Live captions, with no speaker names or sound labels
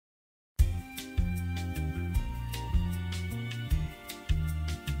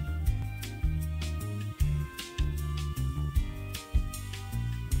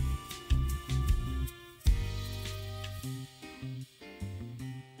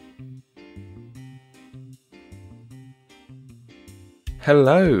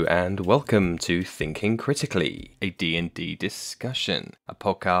Hello and welcome to Thinking Critically, a D&D discussion, a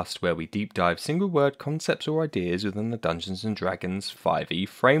podcast where we deep dive single word concepts or ideas within the Dungeons & Dragons 5e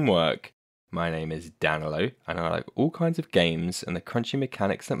framework. My name is Danilo and I like all kinds of games and the crunchy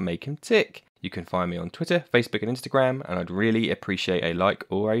mechanics that make him tick. You can find me on Twitter, Facebook and Instagram, and I'd really appreciate a like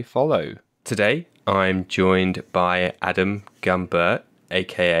or a follow. Today I'm joined by Adam Gumbert,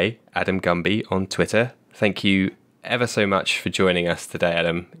 a.k.a. AdamGumby on Twitter. Thank you ever so much for joining us today,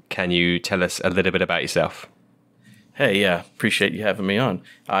 Adam. Can you tell us a little bit about yourself? Hey, yeah, appreciate you having me on.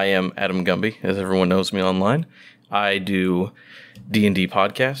 I am Adam Gumbert, as everyone knows me online. I do D&D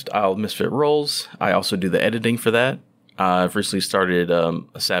podcast, I'll Misfit Rolls. I also do the editing for that. I've recently started a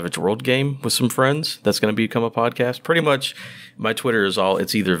Savage World game with some friends that's going to become a podcast. Pretty much my Twitter is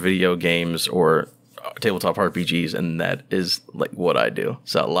it's either video games or tabletop RPGs, and that is like what I do.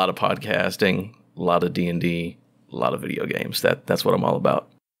 So a lot of podcasting, a lot of D&D, a lot of video games. That's what I'm all about.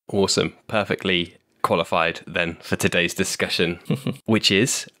 Awesome. Perfectly qualified then for today's discussion, which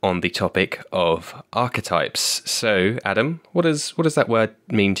is on the topic of archetypes. So, Adam, what does that word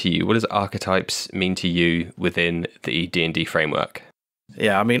mean to you? What does archetypes mean to you within the D&D framework?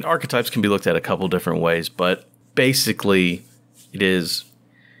 Yeah, I mean, archetypes can be looked at a couple different ways, but basically it is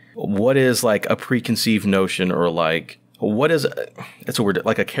what is like a preconceived notion or like what is it's a word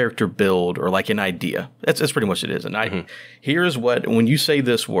like a character build or like an idea. That's pretty much what it is. And here's what, when you say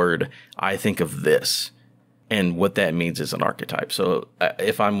this word, I think of this, and what that means is an archetype. So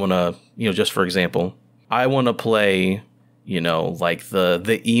if I'm gonna, just for example, I want to play, like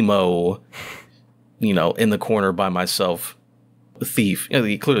the emo, in the corner by myself, thief.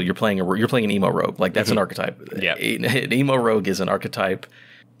 Clearly you're playing an emo rogue. Like that's an archetype. Yeah, an emo rogue is an archetype.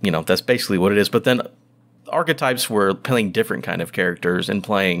 That's basically what it is. But then archetypes were playing different kind of characters and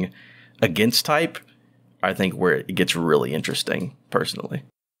playing against type, I think, where it gets really interesting, personally.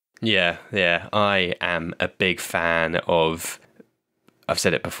 Yeah. I am a big fan of, I've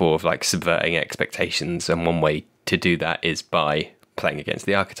said it before, of like subverting expectations, and one way to do that is by playing against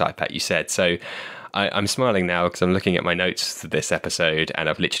the archetype, like you said. So I'm smiling now because I'm looking at my notes for this episode, and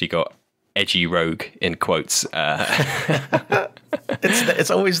I've literally got edgy rogue in quotes.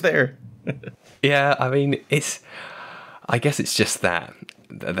 It's always there. Yeah, I mean, I guess it's just that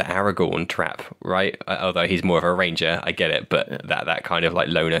the Aragorn trap, right? Although he's more of a ranger, I get it, but that kind of like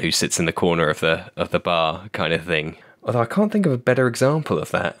loner who sits in the corner of the bar kind of thing. Although I can't think of a better example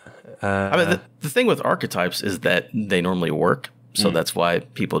of that. I mean, the thing with archetypes is that they normally work, so that's why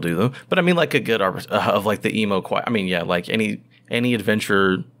people do them. But I mean, like a good of like the emo quiet. I mean, yeah, like any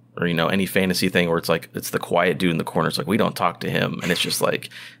adventure or any fantasy thing where it's like it's the quiet dude in the corner. It's like we don't talk to him, and it's just like,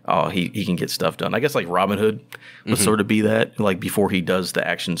 oh, he can get stuff done. I guess like Robin Hood would sort of be that, like before he does the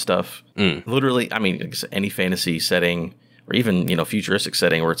action stuff. Literally, I mean, any fantasy setting or even futuristic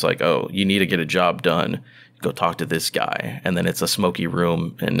setting where it's like, oh, you need to get a job done, go talk to this guy, and then it's a smoky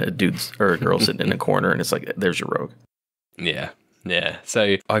room and a dude's or a girl sitting in a corner, and it's like, there's your rogue. Yeah.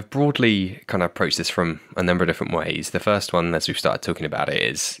 So I've broadly kind of approached this from a number of different ways. The first one, as we've started talking about it,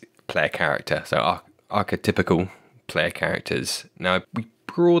 is player character. So archetypical player characters. Now, we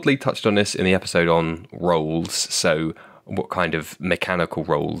broadly touched on this in the episode on roles. So what kind of mechanical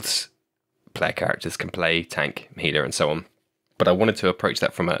roles player characters can play, tank, healer, and so on. But I wanted to approach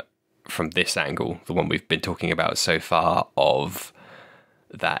that from this angle, the one we've been talking about so far, of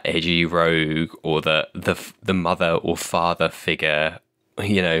that edgy rogue or the mother or father figure,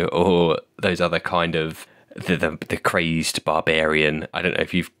 or those other kind of the crazed barbarian. I don't know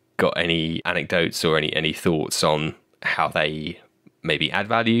if you've got any anecdotes or any thoughts on how they maybe add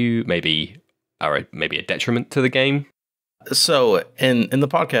value, maybe are maybe a detriment to the game. So in the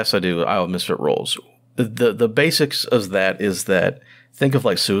podcast I'll Misfit Rolls. The basics of that is that, think of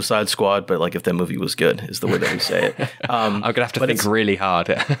like Suicide Squad, but like if that movie was good, is the way that we say it. I'm going to have to think really hard.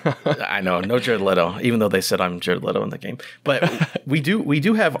 I know, no Jared Leto, even though they said I'm Jared Leto in the game. But we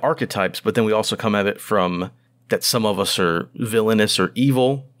do have archetypes, but then we also come at it from that some of us are villainous or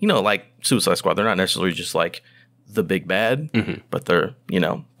evil. Like Suicide Squad, they're not necessarily just like the big bad, but they're,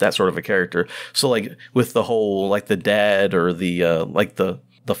 that sort of a character. So like with the whole, like the dad or the like the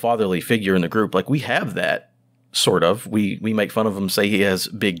fatherly figure in the group, like we have that. Sort of. We make fun of him, say he has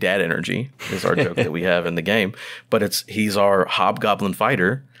big dad energy, is our joke that we have in the game. But he's our hobgoblin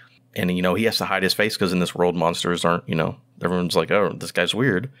fighter, and he has to hide his face because in this world monsters aren't, everyone's like, oh, this guy's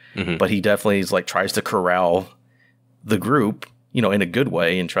weird. But he definitely is like tries to corral the group, in a good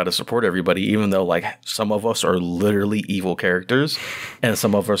way and try to support everybody, even though like some of us are literally evil characters and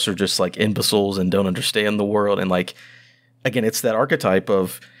some of us are just like imbeciles and don't understand the world. And like, again, it's that archetype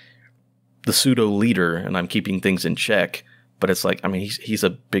of the pseudo leader and I'm keeping things in check, But it's like, I mean, he's a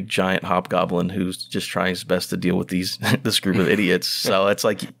big giant hobgoblin who's just trying his best to deal with this group of idiots. So it's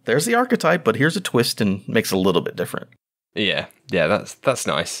like, there's the archetype, but here's a twist and makes it a little bit different. Yeah, that's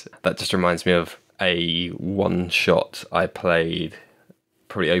nice. That just reminds me of a one shot I played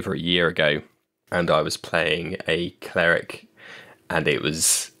probably over a year ago, and I was playing a cleric, and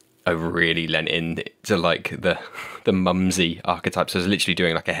I really lent into like the mumsy archetypes. I was literally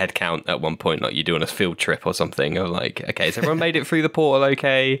doing like a head count at one point, like you do on a field trip or something. Or like, okay, has everyone made it through the portal?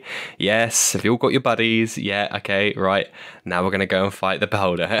 Okay, yes. Have you all got your buddies? Yeah. Okay, right. Now we're gonna go and fight the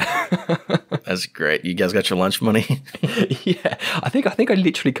beholder. That's great. You guys got your lunch money? Yeah, I think I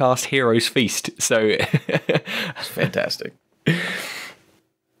literally cast Hero's Feast. So That's fantastic.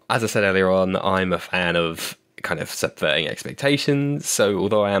 As I said earlier on, I'm a fan of kind of subverting expectations. So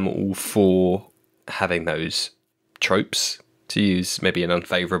although I am all for having those tropes, to use maybe an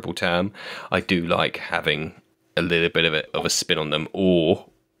unfavorable term, I do like having a little bit of a spin on them, or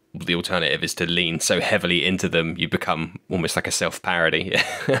the alternative is to lean so heavily into them you become almost like a self-parody.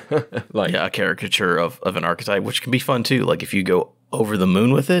 Like a caricature of an archetype, which can be fun too. Like if you go over the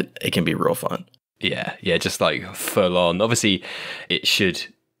moon with it, it can be real fun. Yeah, just like full on. Obviously, it should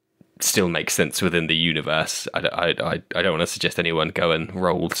still make sense within the universe. I don't want to suggest anyone go and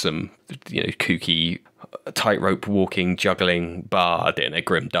roll some, kooky tightrope walking, juggling bard in a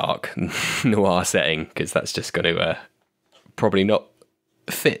grim, dark noir setting, because that's just going to probably not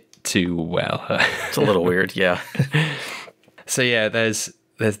fit too well. It's a little weird, yeah. So yeah, there's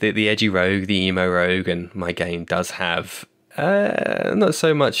the edgy rogue, the emo rogue, and my game does have not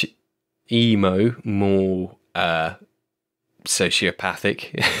so much emo, more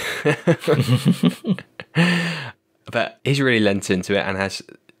sociopathic. But he's really lent into it and has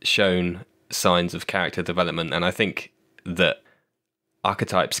shown signs of character development, and I think that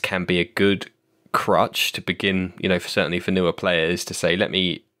archetypes can be a good crutch to begin, certainly for newer players, to say, let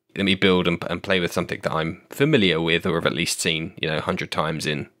me build and play with something that I'm familiar with or have at least seen 100 times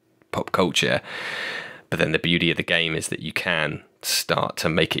in pop culture. But then the beauty of the game is that you can start to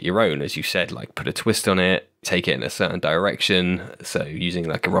make it your own, as you said, like put a twist on it, take it in a certain direction. So using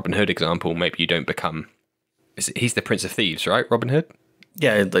like a Robin Hood example, maybe you don't become... He's the Prince of Thieves, right, Robin Hood?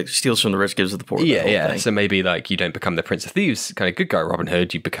 Yeah, it like steals from the rich, gives to the poor. Yeah. Thing. So maybe like you don't become the Prince of Thieves kind of good guy Robin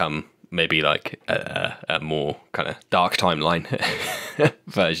Hood, you become maybe like a more kind of dark timeline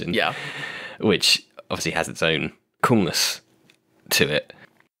version. Yeah. Which obviously has its own coolness to it.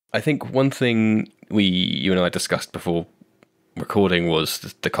 I think one thing you and I discussed before recording was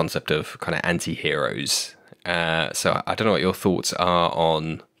the concept of kind of anti-heroes. So I don't know what your thoughts are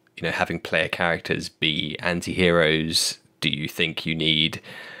on, having player characters be anti-heroes. Do you think you need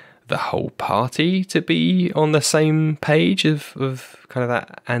the whole party to be on the same page of kind of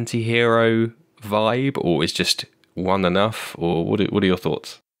that anti-hero vibe, or is just one enough? Or what are your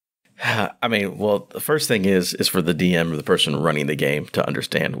thoughts? I mean, well, the first thing is for the DM or the person running the game to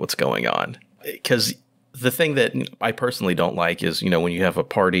understand what's going on. Because the thing that I personally don't like is, when you have a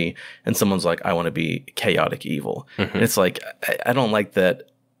party and someone's like, I want to be chaotic evil. Mm-hmm. And it's like, I don't like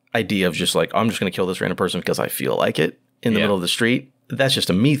that idea of just like, I'm just going to kill this random person because I feel like it in the middle of the street. That's just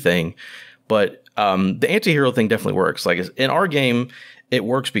a me thing. But the anti-hero thing definitely works. Like in our game, it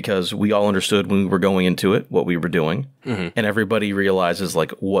works because we all understood when we were going into it what we were doing, mm-hmm. and everybody realizes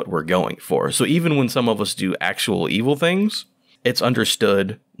like what we're going for. So even when some of us do actual evil things, it's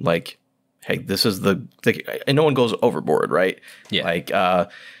understood like, hey, this is the and no one goes overboard, right? Yeah. Like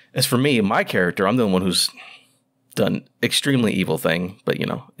as for me, my character, I'm the one who's done extremely evil thing, but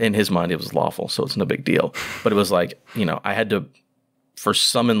in his mind it was lawful, so it's no big deal. But it was like, I had to, for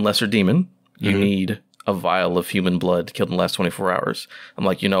summon lesser demon, you mm-hmm. need a vial of human blood killed in the last 24 hours. I'm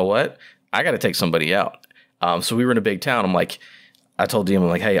like, you know what? I got to take somebody out. So we were in a big town. I'm like, I told DM, I'm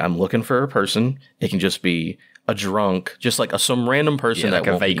like, hey, I'm looking for a person. It can just be a drunk, just like some random person that like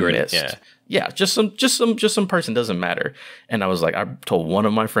won't be missed. Yeah, just some person, doesn't matter. And I was like, I told one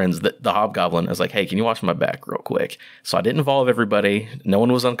of my friends, that the hobgoblin, I was like, hey, can you watch my back real quick? So I didn't involve everybody. No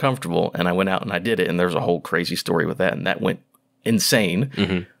one was uncomfortable. And I went out and I did it. And there's a whole crazy story with that. And that went insane.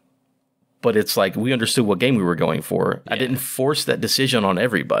 Mm-hmm. But it's like, we understood what game we were going for. Yeah. I didn't force that decision on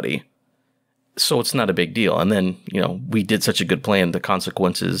everybody. So it's not a big deal. And then, we did such a good plan. The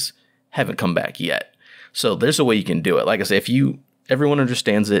consequences haven't come back yet. So there's a way you can do it. Like I say, if everyone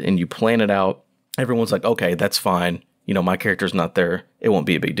understands it and you plan it out, everyone's like, okay, that's fine. My character's not there. It won't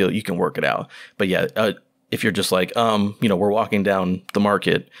be a big deal. You can work it out. But yeah, if you're just like, we're walking down the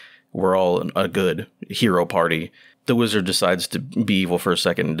market, we're all a good hero party. The wizard decides to be evil for a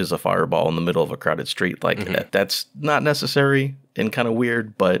second and does a fireball in the middle of a crowded street. Like mm-hmm. that's not necessary and kind of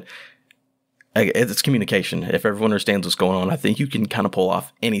weird, but It's communication. If everyone understands what's going on, I think you can kind of pull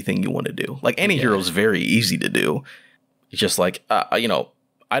off anything you want to do. Like any hero is very easy to do. It's just like, you know,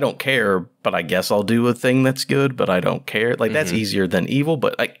 I don't care, but I guess I'll do a thing that's good, but I don't care. Like that's easier than evil,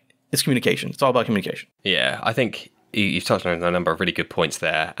 but like it's communication. It's all about communication. Yeah, I think you've touched on a number of really good points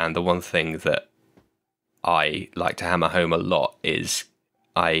there. And the one thing that I like to hammer home a lot is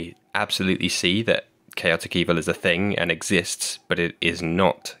I absolutely see that chaotic evil is a thing and exists, but it is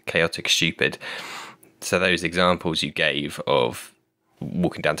not chaotic stupid. So those examples you gave of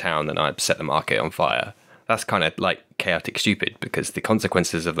walking downtown and I set the market on fire, that's kind of like chaotic stupid, because the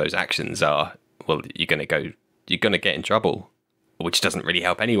consequences of those actions are, well, you're going to get in trouble, which doesn't really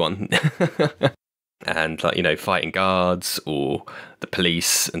help anyone. And like, you know, fighting guards or the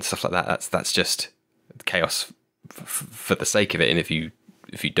police and stuff like that, that's just chaos for the sake of it. And if you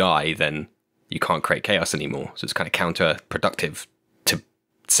die, then you can't create chaos anymore. So it's kind of counterproductive to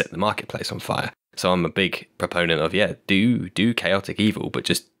set the marketplace on fire. So I'm a big proponent of, do chaotic evil, but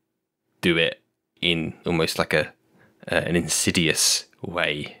just do it in almost like an insidious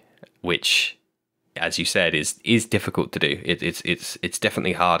way, which, as you said, is difficult to do. It's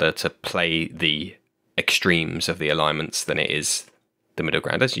definitely harder to play the extremes of the alignments than it is the middle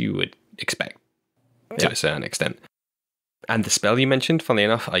ground, as you would expect to a certain extent. And the spell you mentioned, funnily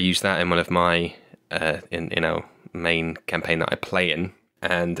enough, I used that in one of my in our main campaign that I play in,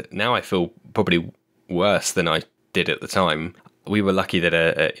 and now I feel probably worse than I did at the time. We were lucky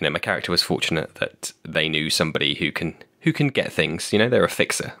that my character was fortunate that they knew somebody who can get things. You know, they're a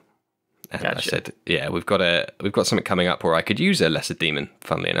fixer. And gotcha. I said, yeah, we've got something coming up where I could use a lesser demon,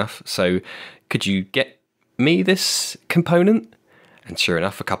 funnily enough. So could you get me this component? And sure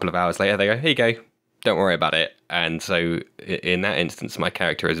enough, a couple of hours later, they go, here you go, don't worry about it. And so in that instance, my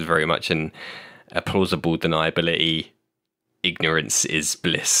character is very much in a plausible deniability, ignorance is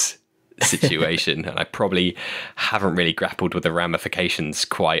bliss situation. And I probably haven't really grappled with the ramifications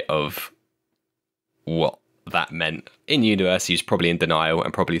quite of what that meant. In university, he was probably in denial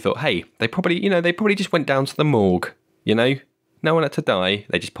and probably thought, hey, they probably just went down to the morgue, you know? No one had to die.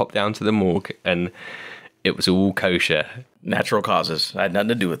 They just popped down to the morgue and it was all kosher. Natural causes. I had nothing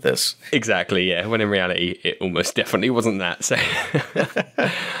to do with this. Exactly, yeah. When in reality, it almost definitely wasn't that. So,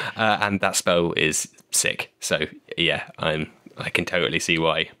 and that spell is sick. So, yeah, I can totally see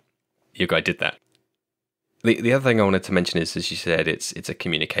why your guy did that. The other thing I wanted to mention is, as you said, it's a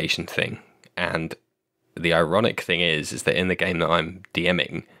communication thing. And the ironic thing is that in the game that I'm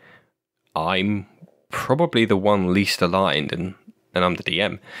DMing, I'm probably the one least aligned, and I'm the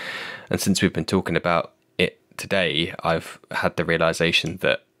DM. And since we've been talking about it today, I've had the realization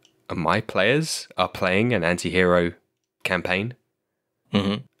that my players are playing an anti-hero campaign.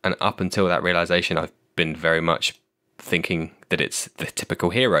 Mm-hmm. And up until that realization, I've been very much thinking that it's the typical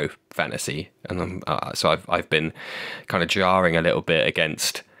hero fantasy. And so I've been kind of jarring a little bit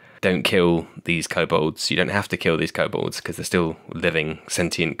against, don't kill these kobolds. You don't have to kill these kobolds because they're still living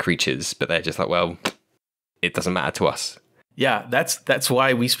sentient creatures, but they're just like, well, it doesn't matter to us. Yeah, that's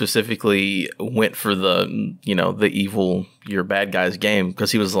why we specifically went for the evil, you're bad guys game,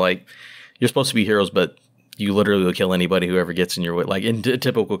 because he was like, you're supposed to be heroes, but you literally will kill anybody who ever gets in your way. Like in a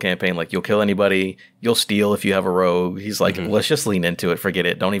typical campaign, like you'll kill anybody, you'll steal if you have a rogue. He's like, let's just lean into it, forget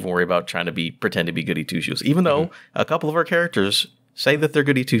it. Don't even worry about trying to pretend to be goody two shoes. Even though a couple of our characters say that they're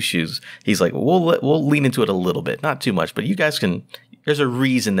goody two shoes, he's like, we'll lean into it a little bit, not too much, but you guys can. There's a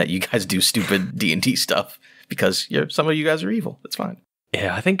reason that you guys do stupid D&D stuff. Because some of you guys are evil. That's fine.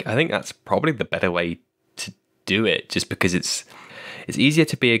 Yeah, I think that's probably the better way to do it, just because it's easier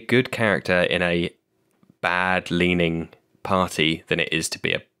to be a good character in a bad leaning party than it is to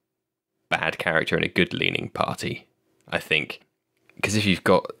be a bad character in a good leaning party, I think. Because if you've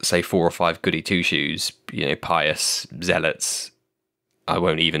got, say, 4 or 5 goody two-shoes, pious zealots,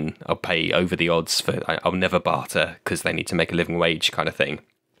 I'll pay over the odds I'll never barter because they need to make a living wage kind of thing.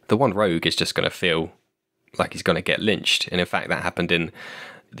 The one rogue is just going to feel like he's going to get lynched. And in fact, that happened in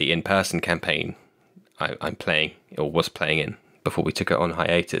the in-person campaign I'm playing, or was playing in, before we took it on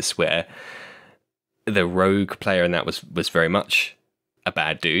hiatus, where the rogue player in that was very much a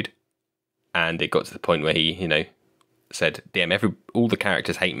bad dude. And it got to the point where he, said, damn, all the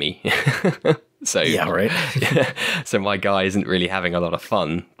characters hate me. So yeah, right. So my guy isn't really having a lot of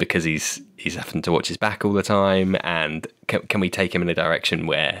fun because he's having to watch his back all the time. And can we take him in a direction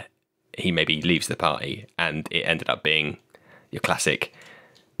where he maybe leaves the party? And it ended up being your classic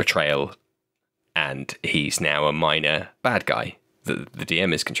betrayal, and he's now a minor bad guy that the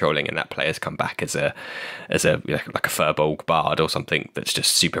DM is controlling, and that player's come back as a like a Furbolg bard or something that's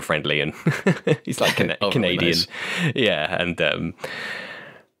just super friendly, and he's like Canadian. Nice. Yeah, and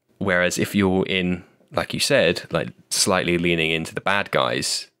Whereas if you're in, like you said, like slightly leaning into the bad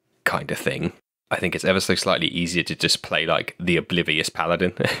guys kind of thing, I think it's ever so slightly easier to just play like the oblivious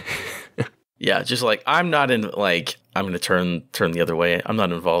paladin. Yeah, just like I'm not in like I'm going to turn the other way. I'm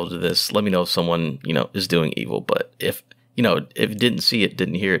not involved in this. Let me know if someone, is doing evil, but if if didn't see it,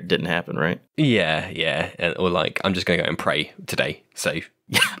 didn't hear it, didn't happen, right? Yeah. Or like I'm just going to go and pray today. So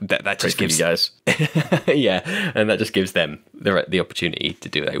that just gives you guys. Yeah, and that just gives them the opportunity to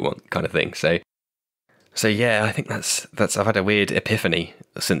do what they want, kind of thing. So yeah, I think that's I've had a weird epiphany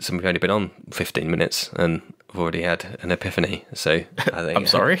since we've only been on 15 minutes, and I've already had an epiphany. So I think I'm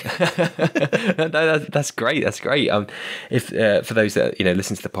sorry. No, that's great. That's great. If for those that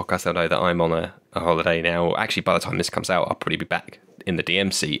listen to the podcast, they'll know that I'm on a holiday now. Actually, by the time this comes out, I'll probably be back in the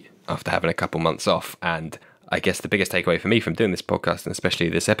DM seat after having a couple months off. And I guess the biggest takeaway for me from doing this podcast, and especially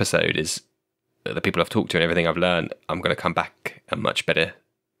this episode, is the people I've talked to and everything I've learned. I'm going to come back a much better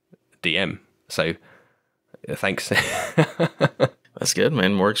DM. So thanks. That's good,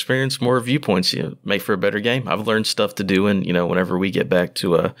 man. More experience, more viewpoints. You make for a better game. I've learned stuff to do, and whenever we get back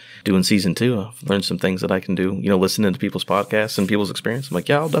to doing season 2, I've learned some things that I can do. Listening to people's podcasts and people's experience. I'm like,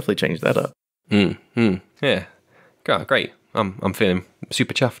 yeah, I'll definitely change that up. Yeah, great. I'm feeling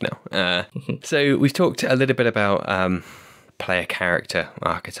super chuffed now. So we've talked a little bit about player character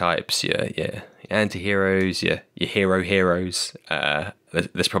archetypes, your anti-heroes, your hero heroes.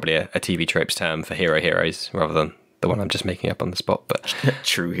 There's probably a TV tropes term for hero heroes rather than the one I'm just making up on the spot. But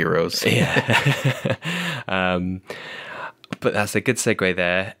true heroes. Yeah. But that's a good segue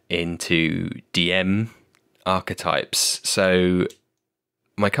there into DM archetypes. So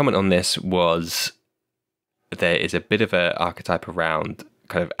my comment on this was there is a bit of an archetype around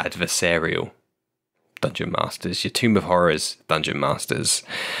kind of adversarial dungeon masters, your Tomb of Horrors dungeon masters.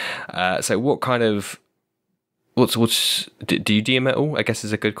 So what kind of do you DM at all? I guess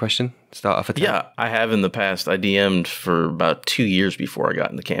is a good question. Start off at that. Yeah, I have in the past. I DM'd for about 2 years before I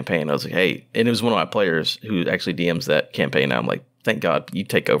got in the campaign. I was like, hey, and it was one of my players who actually DMs that campaign. Now I'm like, thank God you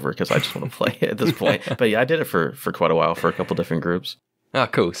take over because I just want to play at this point. But yeah, I did it for quite a while for a couple different groups. Ah,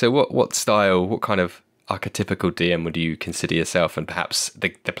 cool. So what style, what kind of archetypical DM would you consider yourself, and perhaps the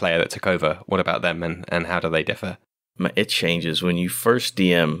player that took over? What about them, and how do they differ? It changes when you first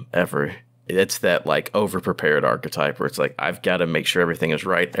DM ever. It's that like over-prepared archetype where it's like, I've got to make sure everything is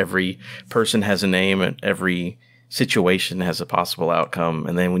right. Every person has a name and every situation has a possible outcome.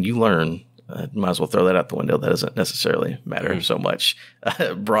 And then when you learn, might as well throw that out the window. That doesn't necessarily matter so much.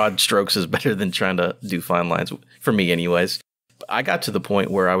 Broad strokes is better than trying to do fine lines, for me anyways. I got to the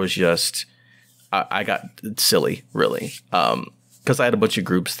point where I was just, I got silly, really. Because I had a bunch of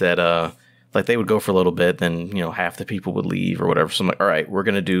groups that like they would go for a little bit, then half the people would leave or whatever. So I'm like, all right, we're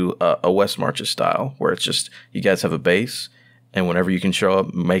gonna do a West Marches style where it's just you guys have a base, and whenever you can show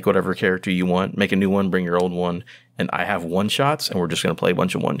up, make whatever character you want, make a new one, bring your old one, and I have one shots, and we're just gonna play a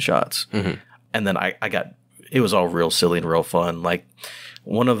bunch of one shots. Mm-hmm. And then I got it was all real silly and real fun. Like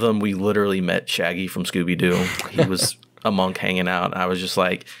one of them, we literally met Shaggy from Scooby Doo. He was a monk hanging out. I was just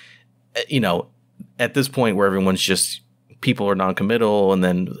like, at this point where everyone's just. People are non-committal, and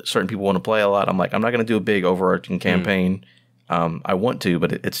then certain people want to play a lot. I'm like, I'm not going to do a big overarching campaign. I want to,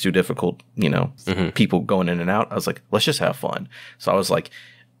 but it's too difficult. People going in and out. I was like, let's just have fun. So I was like,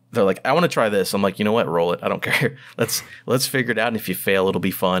 they're like, I want to try this. I'm like, you know what? Roll it. I don't care. Let's figure it out. And if you fail, it'll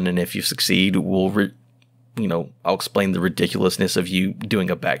be fun. And if you succeed, we'll, I'll explain the ridiculousness of you doing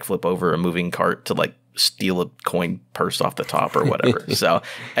a backflip over a moving cart to like steal a coin purse off the top or whatever. So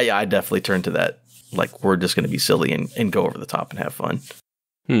yeah, I definitely turned to that. Like, we're just going to be silly and go over the top and have fun.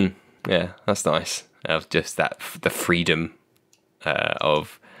 Yeah, that's nice. Just the freedom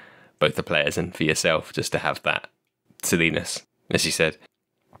of both the players and for yourself, just to have that silliness, as you said.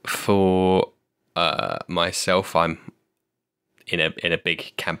 For myself, I'm in a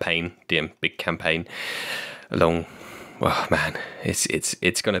big campaign, big campaign along. Well, man,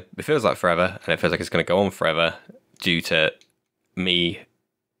 it's gonna. It feels like forever, and it feels like it's gonna go on forever due to me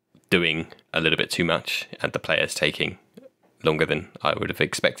doing a little bit too much and the players taking longer than I would have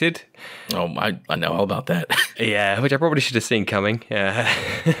expected. Oh, I know all about that. Yeah, which I probably should have seen coming. Yeah.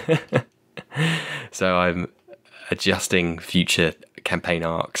 So I'm adjusting future campaign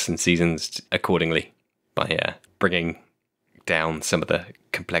arcs and seasons accordingly by bringing down some of the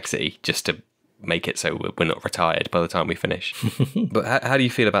complexity just to make it so we're not retired by the time we finish. But how do you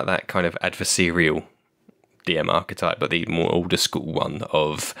feel about that kind of adversarial DM archetype, but the more older school one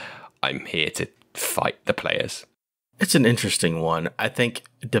of I'm here to fight the players? It's an interesting one. I think,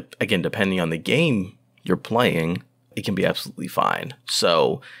 again, depending on the game you're playing, it can be absolutely fine.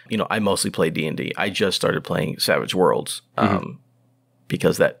 So, I mostly play D&D. I just started playing Savage Worlds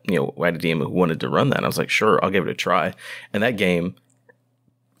because that, I had a DM who wanted to run that. And I was like, sure, I'll give it a try. And that game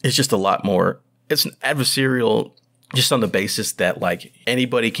is just a lot more, it's an adversarial just on the basis that like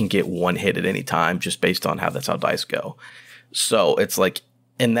anybody can get one hit at any time just based on that's how dice go. So it's like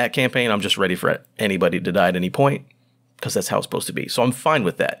in that campaign, I'm just ready for anybody to die at any point because that's how it's supposed to be. So I'm fine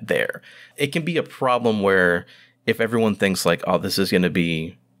with that there. It can be a problem where if everyone thinks like, oh, this is going to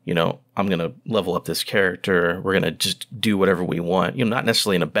be, I'm going to level up this character. We're going to just do whatever we want, not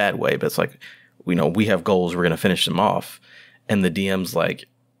necessarily in a bad way, but it's like, we have goals. We're going to finish them off. And the DM's like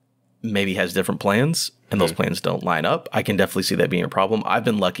maybe has different plans and those plans don't line up. I can definitely see that being a problem. I've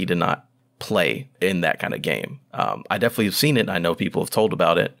been lucky to not play in that kind of game. I definitely have seen it. And I know people have told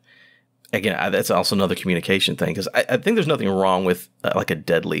about it. Again, that's also another communication thing because I think there's nothing wrong with like a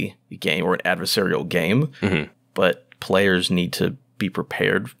deadly game or an adversarial game, but players need to be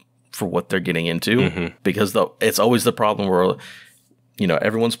prepared for what they're getting into because it's always the problem where,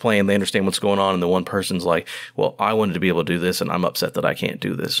 everyone's playing, they understand what's going on, and the one person's like, well, I wanted to be able to do this, and I'm upset that I can't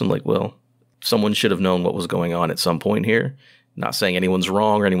do this. I'm like, well, someone should have known what was going on at some point here. Not saying anyone's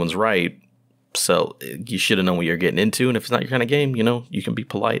wrong or anyone's right. So you should have known what you're getting into, and if it's not your kind of game, you can be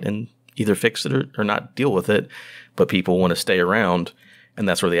polite and either fix it or not deal with it, but people want to stay around, and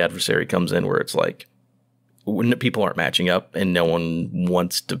that's where the adversary comes in, where it's like when people aren't matching up and no one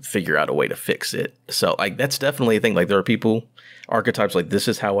wants to figure out a way to fix it. So like that's definitely a thing. Like there are people, archetypes like this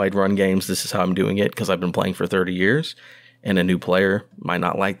is how I'd run games, this is how I'm doing it because I've been playing for 30 years, and a new player might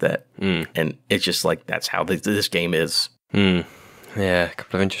not like that. And it's just like that's how this game is. Yeah, a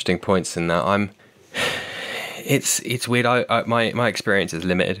couple of interesting points in that. It's weird. My experience is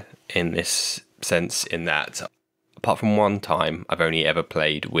limited in this sense, in that apart from one time, I've only ever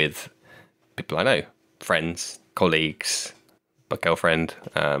played with people I know, friends, colleagues, my girlfriend,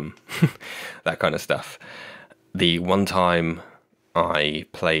 that kind of stuff. The one time I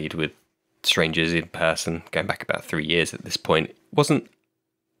played with strangers in person, going back about 3 years at this point, wasn't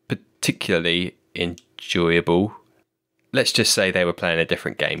particularly enjoyable. Let's just say they were playing a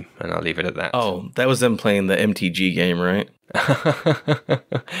different game, and I'll leave it at that. Oh, that was them playing the MTG game, right?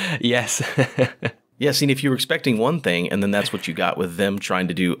 Yes. Yeah, see, if you were expecting one thing, and then that's what you got with them trying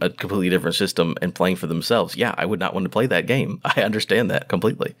to do a completely different system and playing for themselves, yeah, I would not want to play that game. I understand that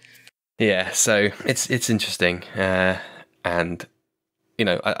completely. Yeah, so it's interesting. And,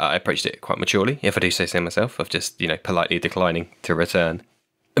 I approached it quite maturely, if I do say so myself, of just, politely declining to return.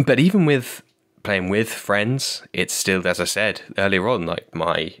 But even with playing with friends, it's still, as I said earlier on, like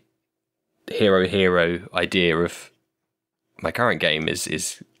my hero idea of my current game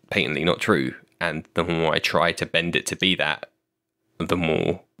is patently not true. And the more I try to bend it to be that, the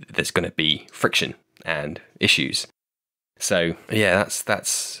more there's going to be friction and issues. So yeah,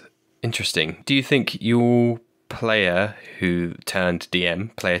 that's interesting. Do you think your player who turned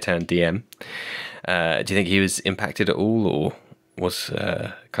DM, do you think he was impacted at all, or was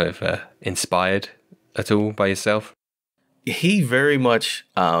kind of inspired at all by yourself? He very much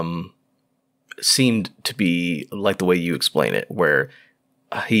seemed to be like the way you explain it, where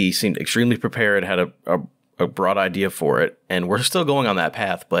he seemed extremely prepared, had a broad idea for it, and we're still going on that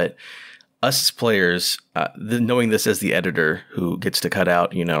path. But us as players, knowing this as the editor who gets to cut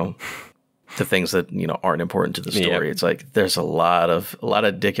out, the things that aren't important to the story, It's like there's a lot of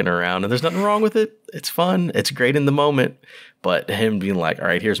dicking around, and there's nothing wrong with it. It's fun, it's great in the moment. But him being like, all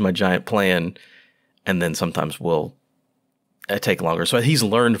right, here's my giant plan, and then sometimes we'll take longer. So he's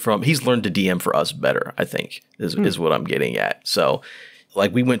learned to DM for us better, I think, is what I'm getting at. So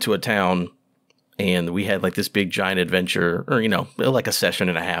like we went to a town and we had like this big giant adventure, or, like a session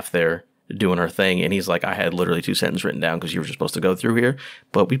and a half there doing our thing. And he's like, I had literally 2 sentences written down because you were just supposed to go through here,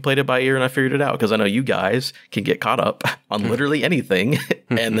 but we played it by ear and I figured it out because I know you guys can get caught up on literally anything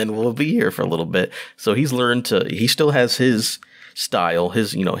and then we'll be here for a little bit. So he's learned he still has his style,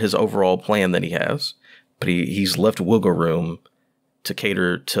 his overall plan that he has, but he's left wiggle room to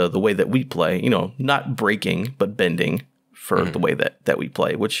cater to the way that we play, not breaking, but bending for the way that we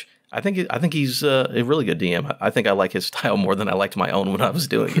play, which I think he's a really good DM. I think I like his style more than I liked my own when I was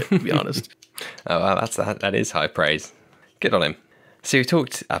doing it, to be honest. Oh, well, that is high praise. Good on him. So we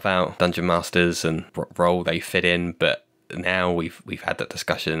talked about Dungeon Masters and what role they fit in, but now we've had that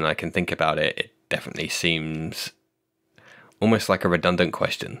discussion and I can think about it. It definitely seems almost like a redundant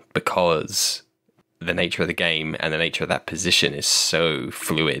question because the nature of the game and the nature of that position is so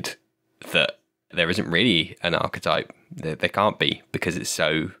fluid that there isn't really an archetype. There can't be, because it's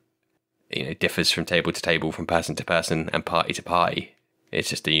so, differs from table to table, from person to person, and party to party. It's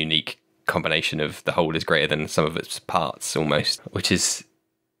just a unique combination of the whole is greater than some of its parts, almost, which is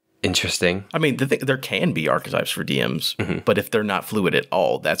Interesting. I mean, there can be archetypes for DMs, but if they're not fluid at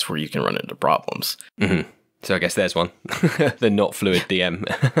all, that's where you can run into problems. So I guess there's one. The not fluid DM.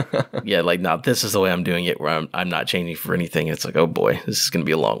 Yeah, like, now this is the way I'm doing it, where I'm not changing for anything. It's like, oh boy, this is going to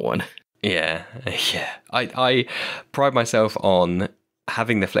be a long one. Yeah. I pride myself on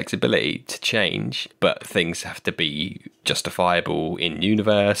having the flexibility to change, but things have to be justifiable in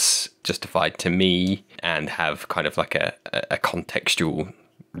universe, justified to me, and have kind of like a contextual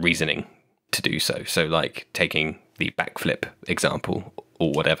reasoning to do so. So like taking the backflip example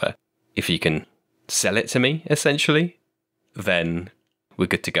or whatever, if you can sell it to me essentially, then we're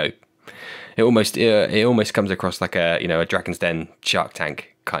good to go. It almost comes across like a Dragon's Den Shark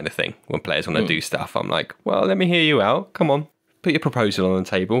Tank kind of thing. When players want to do stuff, I'm like, well, let me hear you out. Come on, put your proposal on the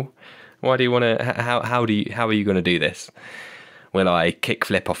table. Why do you want to? How are you going to do this? Well, I kick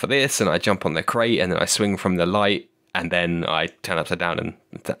flip off of this, and I jump on the crate, and then I swing from the light, and then I turn upside down.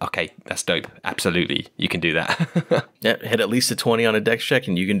 And okay, that's dope. Absolutely, you can do that. Yeah, hit at least a 20 on a dex check,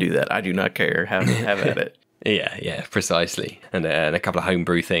 and you can do that. I do not care. Have at it. Yeah, precisely. And a couple of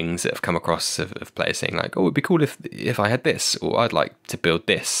homebrew things that have come across of players saying like, oh, it'd be cool if I had this, or I'd like to build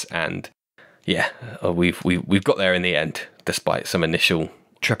this. And yeah, we've got there in the end, despite some initial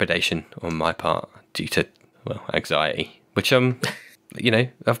trepidation on my part due to, well, anxiety, which I've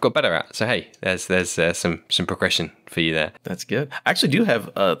got better at. So hey, there's some progression for you there. That's good. I actually do have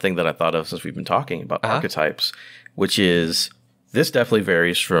a thing that I thought of since we've been talking about archetypes, which is, this definitely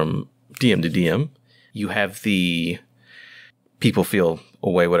varies from DM to DM. You have the people feel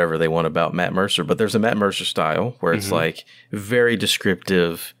away whatever they want about Matt Mercer, but there's a Matt Mercer style where it's like very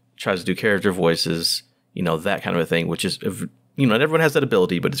descriptive, tries to do character voices, that kind of a thing, which is, not everyone has that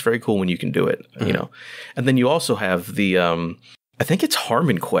ability, but it's very cool when you can do it, And then you also have the, I think it's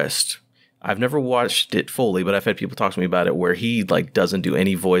Harmon Quest. I've never watched it fully, but I've had people talk to me about it, where he like doesn't do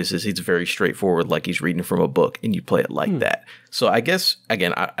any voices. He's very straightforward, like he's reading from a book, and you play it like that. So I guess,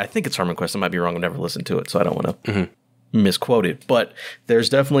 again, I think it's Harmon Quest. I might be wrong. I've never listened to it, so I don't want to misquote it. But there's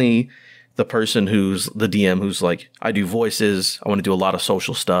definitely the person who's the DM who's like, I do voices. I want to do a lot of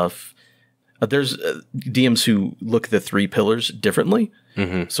social stuff. There's DMs who look at the three pillars differently.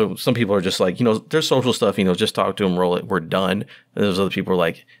 So some people are just like, there's social stuff, just talk to them, roll it, we're done. And those other people are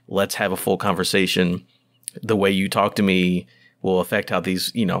like, let's have a full conversation. The way you talk to me will affect how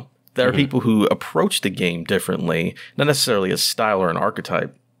these, there are people who approach the game differently, not necessarily a style or an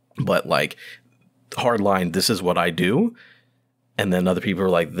archetype, but like hardline, this is what I do. And then other people are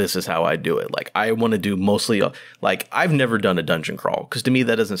like, this is how I do it. Like, I want to do mostly, like, I've never done a dungeon crawl, because to me,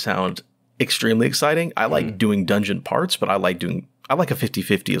 that doesn't sound extremely exciting. I like doing dungeon parts, but I like a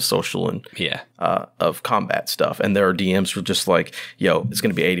 50-50 of social and of combat stuff. And there are DMs who are just like, yo, it's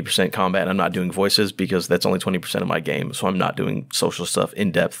going to be 80% combat. I'm not doing voices because that's only 20% of my game. So I'm not doing social stuff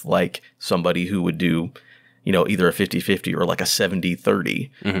in depth like somebody who would do, either a 50-50 or like a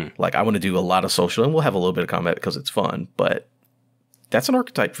 70-30. Like, I want to do a lot of social, and we'll have a little bit of combat because it's fun, but that's an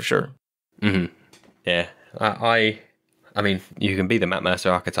archetype for sure. Yeah. I mean, you can be the Matt Mercer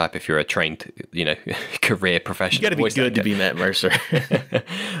archetype if you're a trained, career professional. You got to be good to be Matt Mercer.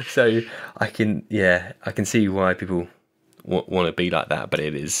 So I can see why people want to be like that, but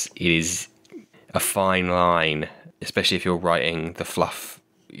it is a fine line, especially if you're writing the fluff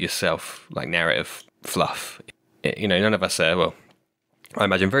yourself, like narrative fluff. None of us are. Well, I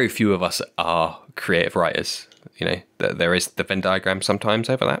imagine very few of us are creative writers. There is the Venn diagram sometimes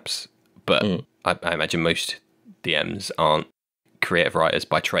overlaps, but I imagine most DMs aren't creative writers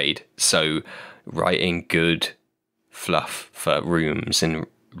by trade. So writing good fluff for rooms and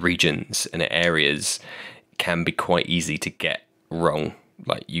regions and areas can be quite easy to get wrong.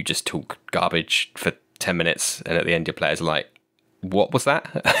 Like, you just talk garbage for 10 minutes and at the end your players are like, what was that?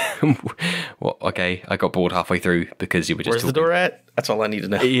 What? Okay, I got bored halfway through because you were just Where's the door at? That's all I need to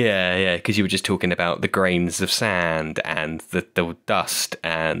know. Yeah, because you were just talking about the grains of sand and the dust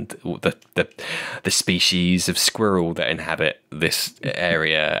and the species of squirrel that inhabit this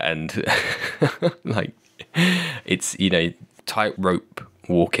area, and like, it's tightrope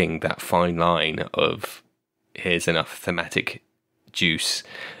walking that fine line of here's enough thematic juice,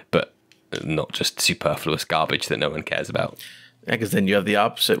 but not just superfluous garbage that no one cares about. Yeah, because then you have the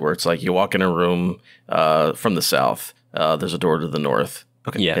opposite, where it's like you walk in a room from the south, there's a door to the north.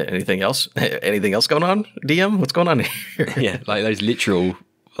 Okay. Yeah. Anything else? Anything else going on, DM? What's going on here? Yeah, like those literal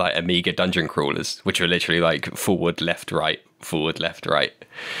like Amiga dungeon crawlers, which are literally like forward, left, right, forward, left, right.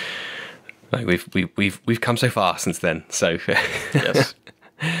 Like we've come so far since then. So yes,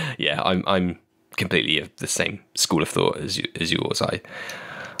 yeah, I'm completely of the same school of thought as yours.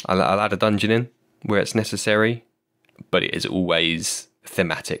 I'll add a dungeon in where it's necessary, but it is always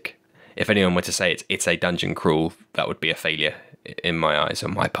thematic. If anyone were to say it's a dungeon crawl, that would be a failure in my eyes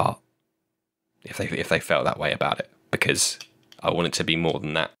on my part. If they felt that way about it, because I want it to be more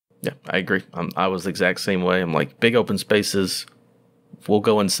than that. Yeah, I agree. I was the exact same way. I'm like, big open spaces. We'll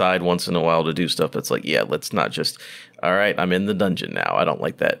go inside once in a while to do stuff. It's like, yeah, let's not just, all right, I'm in the dungeon now. I don't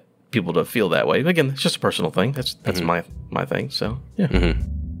like that people to feel that way. Again, it's just a personal thing. That's my thing. So yeah.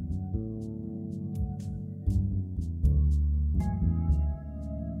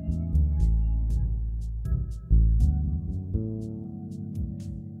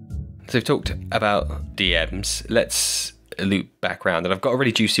 So we've talked about DMs. Let's loop back around, and I've got a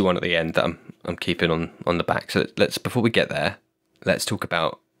really juicy one at the end that I'm keeping on the back. So let's, before we get there, let's talk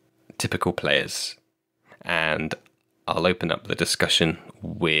about typical players, and I'll open up the discussion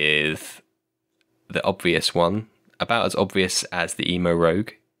with the obvious one, about as obvious as the emo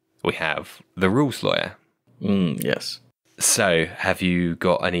rogue. We have the rules lawyer. Yes. So have you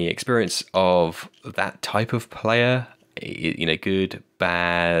got any experience of that type of player? You know, good,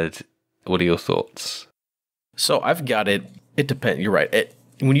 bad? What are your thoughts? So I've got it. It depends. You're right.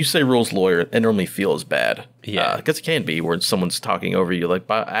 When you say rules lawyer, it normally feels bad. Yeah. Because it can be where someone's talking over you. Like,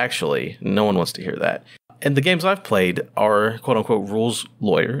 but actually, no one wants to hear that. And the games I've played are, quote unquote, rules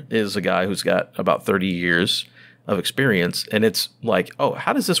lawyer is a guy who's got about 30 years of experience. And it's like, oh,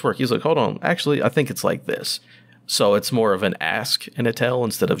 how does this work? He's like, hold on. Actually, I think it's like this. So it's more of an ask and a tell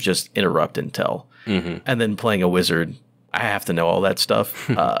instead of just interrupt and tell. And then playing a wizard, I have to know all that stuff.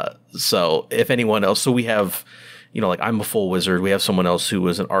 So if anyone else, so we have, you know, like I'm a full wizard. We have someone else who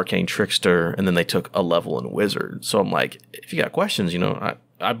was an arcane trickster, and then they took a level in wizard. So I'm like, if you got questions, you know,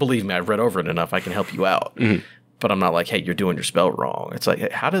 I believe me, I've read over it enough. I can help you out. But I'm not like, hey, you're doing your spell wrong. It's like,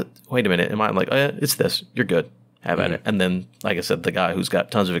 hey, wait a minute. Am I like, oh, yeah, it's this. You're good. Have at it. And then, like I said, the guy who's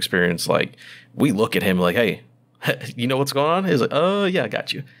got tons of experience, like we look at him like, hey, you know what's going on? He's like, oh, yeah, I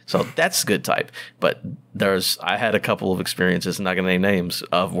got you. So that's good type. But I had a couple of experiences, not going to name names,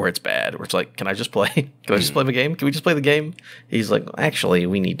 of where it's bad, where it's like, can I just play? Can I just play the game? Can we just play the game? He's like, actually, you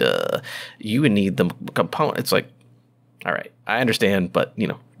would need the component. It's like, all right, I understand, but, you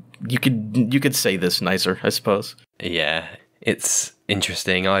know, you could say this nicer, I suppose. Yeah, it's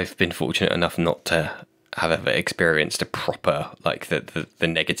interesting. I've been fortunate enough not to have ever experienced a proper, like the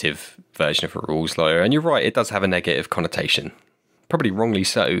negative version of a rules lawyer. And you're right, it does have a negative connotation. Probably wrongly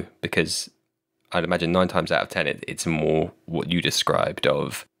so, because I'd imagine 9 times out of 10, it's more what you described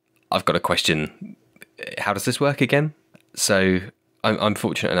of, I've got a question, how does this work again? So I'm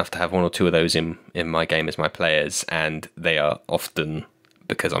fortunate enough to have 1 or 2 of those in my game as my players, and they are often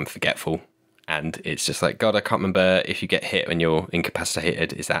because I'm forgetful. And it's just like, God, I can't remember if you get hit when you're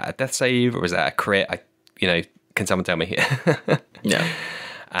incapacitated. Is that a death save or is that a crit? Can someone tell me? Yeah.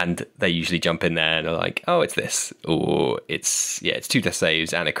 And they usually jump in there and are like, oh, it's this. Or it's 2 death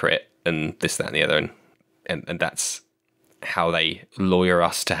saves and a crit and this, that, and the other. And that's how they lawyer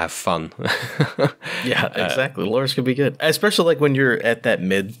us to have fun. Yeah, exactly. Lawyers could be good. Especially like when you're at that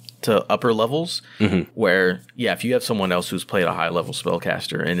mid to upper levels where, yeah, if you have someone else who's played a high level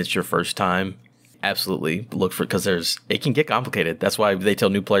spellcaster and it's your first time, absolutely look for, because it can get complicated. That's why they tell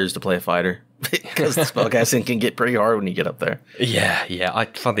new players to play a fighter, because the spellcasting can get pretty hard when you get up there. Yeah.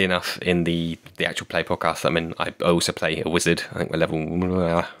 Funnily enough, in the actual play podcast, I mean, I also play a wizard. I think we're level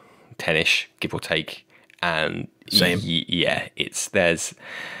 10ish, give or take. And same. Yeah, there's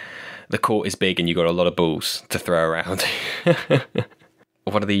the court is big and you got a lot of balls to throw around.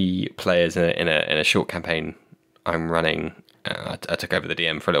 One of the players in a short campaign I'm running, I took over the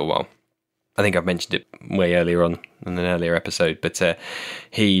DM for a little while. I think I've mentioned it way earlier on in an earlier episode, but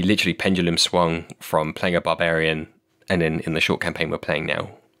he literally pendulum swung from playing a barbarian, and then in the short campaign we're playing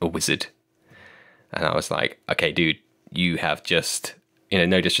now a wizard. And I was like, okay, dude, you have just,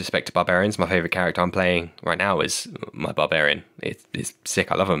 no disrespect to barbarians. My favorite character I'm playing right now is my barbarian. It's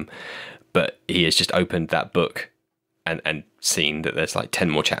sick. I love him. But he has just opened that book and seen that there's like 10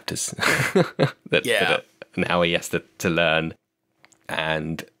 more chapters that now he has to learn.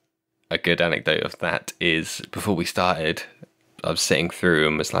 And a good anecdote of that is, before we started, I was sitting through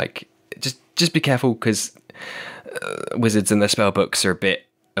and was like, just be careful, because wizards and their spell books are a bit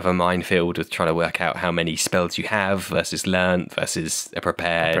of a minefield with trying to work out how many spells you have versus learnt versus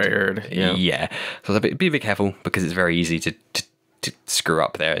prepared. Yeah. So be a bit careful, because it's very easy to screw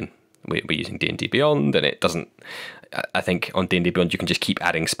up there. And we're using D&D Beyond, and it doesn't. I think on D&D Beyond you can just keep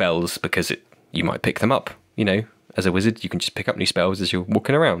adding spells because you might pick them up. As a wizard, you can just pick up new spells as you're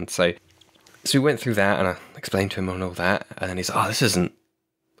walking around. So we went through that, and I explained to him on all that, and then he's like, "Oh, this isn't.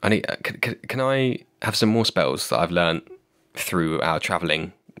 Can I have some more spells that I've learnt through our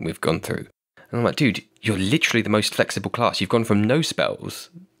travelling we've gone through?" And I'm like, dude, you're literally the most flexible class. You've gone from no spells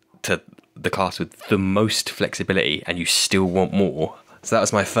to the class with the most flexibility, and you still want more. So that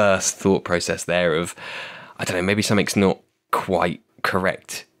was my first thought process there of, I don't know, maybe something's not quite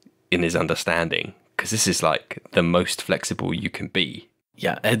correct in his understanding, because this is like the most flexible you can be.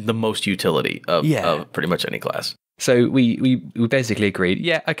 Yeah, and the most utility of pretty much any class. So we basically agreed,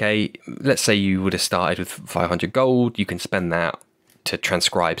 yeah, okay, let's say you would have started with 500 gold, you can spend that to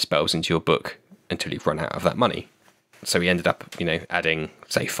transcribe spells into your book until you've run out of that money. So we ended up, adding,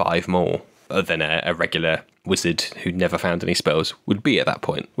 say, 5 more than a regular wizard who never found any spells would be at that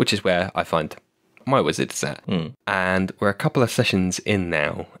point, which is where I find my wizard is at. And we're a couple of sessions in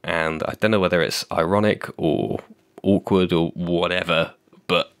now, and I don't know whether it's ironic or awkward or whatever,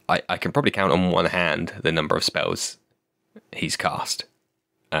 but I can probably count on one hand the number of spells he's cast.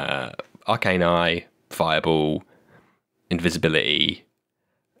 Arcane Eye, Fireball, Invisibility,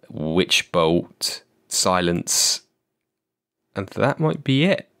 Witch Bolt, Silence, and that might be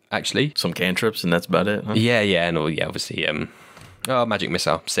it, actually. Some cantrips, and that's about it, huh? Yeah, and obviously, Magic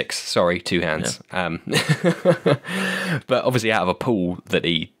Missile, 6, sorry, 2 hands. Yeah. But obviously out of a pool that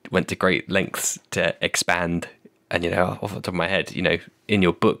he went to great lengths to expand, and, off the top of my head, in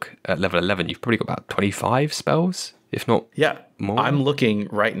your book at level 11, you've probably got about 25 spells, if not more. I'm looking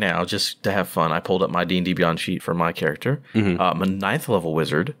right now, just to have fun. I pulled up my D&D Beyond sheet for my character. I'm a 9th level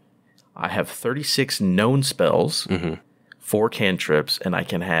wizard. I have 36 known spells, 4 cantrips, and I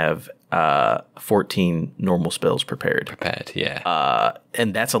can have 14 normal spells prepared. Yeah.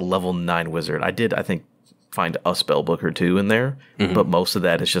 And that's a level 9 wizard. I think, find a spell book or 2 in there, but most of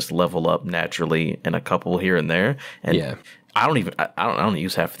that is just level up naturally and a couple here and there. And I don't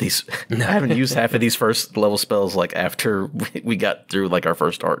use half of these. I haven't used half of these first level spells like after we got through like our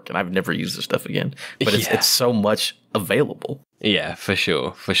first arc, and I've never used this stuff again. But it's so much available. Yeah, for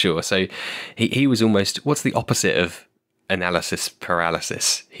sure. So he was almost, what's the opposite of analysis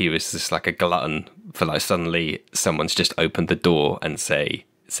paralysis? He was just like a glutton for like suddenly someone's just opened the door and said,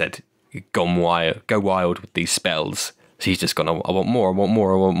 go wild with these spells. So he's just gone, I want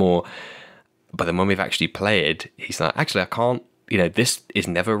more. But then when we've actually played, he's like, actually, I can't, this is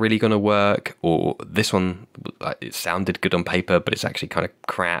never really going to work, or this one, it sounded good on paper, but it's actually kind of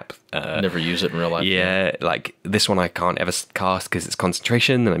crap. Never use it in real life. Yeah, like this one I can't ever cast because it's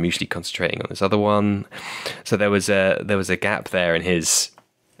concentration, and I'm usually concentrating on this other one. So there was a gap there in his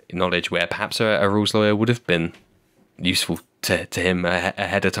knowledge where perhaps a rules lawyer would have been useful to him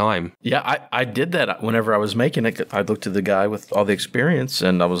ahead of time. Yeah, I did that whenever I was making it. I looked at the guy with all the experience,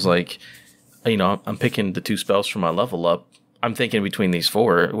 and I was like, I'm picking the 2 spells for my level up. I'm thinking between these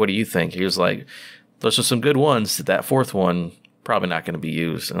 4. What do you think? He was like, those are some good ones. That 4th one, probably not going to be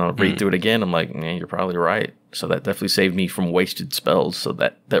used. And I'll read through it again. I'm like, man, you're probably right. So that definitely saved me from wasted spells. So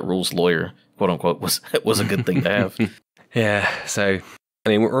that rules lawyer, quote unquote, was a good thing to have. Yeah. So, I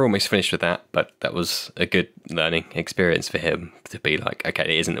mean, we're almost finished with that, but that was a good learning experience for him to be like, okay,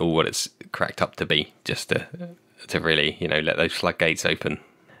 it isn't all what it's cracked up to be, just to really, let those floodgates open.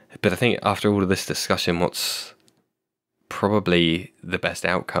 But I think after all of this discussion, what's probably the best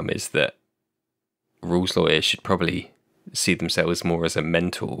outcome is that rules lawyers should probably see themselves more as a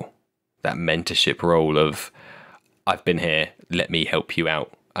mentor, that mentorship role of, I've been here, let me help you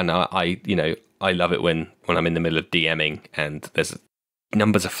out. And I love it when I'm in the middle of DMing and there's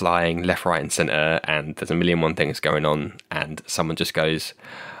numbers are flying left, right, and center, and there's a million one things going on, and someone just goes,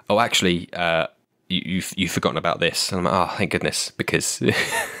 oh, actually, you've forgotten about this. And I'm like, oh, thank goodness, because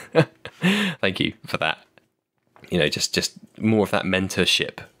thank you for that. Just more of that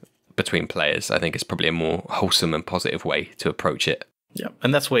mentorship between players, I think, is probably a more wholesome and positive way to approach it. Yeah,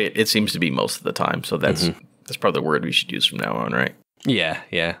 and that's the way it seems to be most of the time. So that's probably the word we should use from now on, right? Yeah.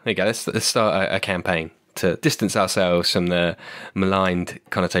 There you go. Let's start a campaign to distance ourselves from the maligned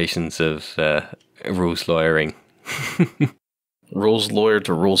connotations of rules lawyering. Rules lawyer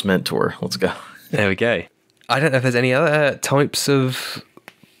to rules mentor. Let's go. There we go. I don't know if there's any other types of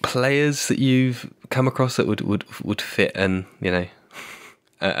players that you've come across that would fit an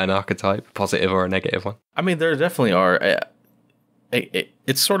archetype, positive or a negative one. I mean, there definitely are.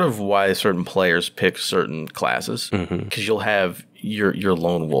 It's sort of why certain players pick certain classes, because you'll have your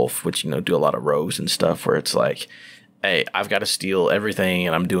lone wolf, which do a lot of rogues and stuff, where it's like, hey, I've got to steal everything,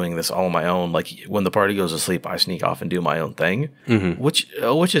 and I'm doing this all on my own. Like when the party goes to sleep, I sneak off and do my own thing, which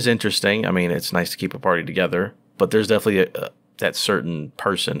is interesting. I mean, it's nice to keep a party together, but there's definitely that certain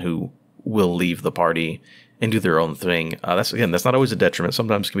person who will leave the party and do their own thing. That's not always a detriment.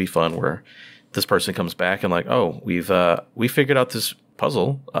 Sometimes it can be fun where this person comes back and like, oh, we figured out this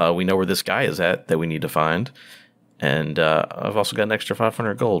puzzle. We know where this guy is at that we need to find, and I've also got an extra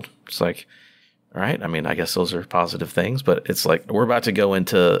 500 gold. It's like, all right, I mean, I guess those are positive things, but it's like we're about to go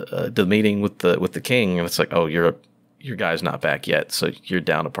into the meeting with the king, and it's like, oh, your guy's not back yet, so you're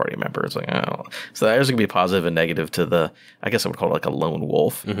down a party member. It's like, oh, so there's gonna be positive and negative to the. I guess I would call it like a lone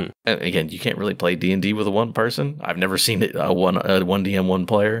wolf. And again, you can't really play D&D with a one person. I've never seen it one DM one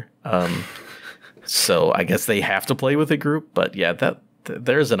player. So I guess they have to play with a group. But yeah,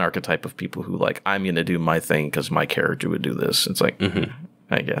 there's an archetype of people who like, I'm gonna do my thing because my character would do this. It's like,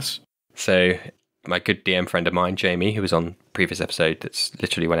 I guess. So my good DM friend of mine, Jamie, who was on previous episode that's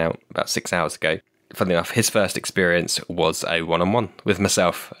literally went out about 6 hours ago. Funnily enough, his first experience was a one-on-one with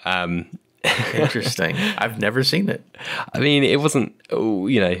myself. Interesting. I've never seen it. I mean, it wasn't,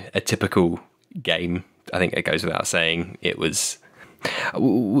 a typical game. I think it goes without saying. It was,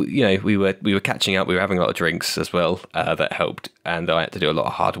 we were catching up. We were having a lot of drinks as well. That helped, and I had to do a lot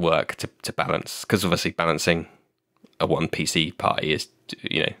of hard work to balance, because obviously balancing a one PC party is,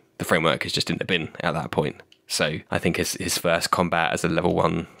 the framework is just in the bin at that point. So I think his first combat as a level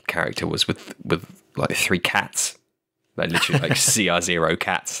 1 character was with like 3 cats, like literally like CR0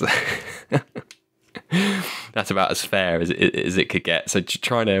 cats. That's about as fair as it could get. So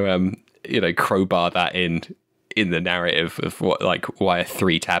trying to crowbar that in the narrative of why are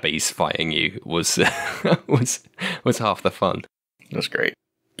 3 tabbies fighting you was was half the fun. That's great.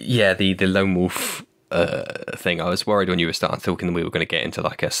 Yeah, the lone wolf thing. I was worried when you were starting talking that we were going to get into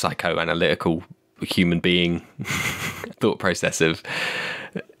like a psychoanalytical human being thought process of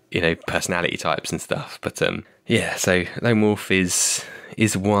personality types and stuff, but so lone wolf is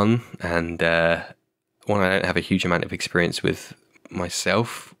one, and one I don't have a huge amount of experience with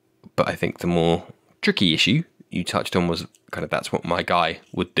myself, but I think the more tricky issue you touched on was kind of that's what my guy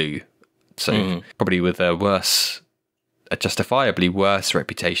would do. So probably with a justifiably worse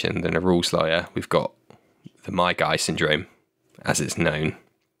reputation than a rules lawyer, we've got the my guy syndrome, as it's known.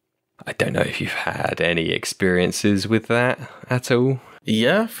 I don't know if you've had any experiences with that at all.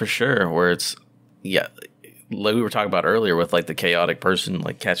 Yeah, for sure. Where it's, like we were talking about earlier with like the chaotic person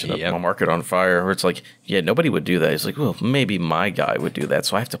like catching up my market on fire, where it's like, nobody would do that. It's like, well, maybe my guy would do that,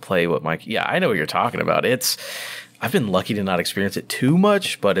 so I have to play what my. Yeah, I know what you're talking about. I've been lucky to not experience it too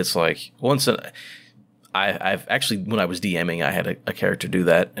much, but it's like I've actually, when I was DMing, I had a character do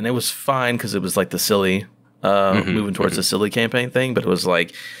that, and it was fine because it was like the silly moving towards the silly campaign thing, but it was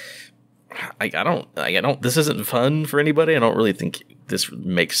like. I don't. This isn't fun for anybody. I don't really think this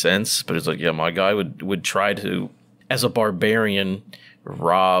makes sense. But it's like, my guy would try to, as a barbarian,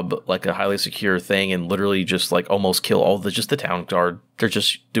 rob like a highly secure thing and literally just like almost kill all the town guard. They're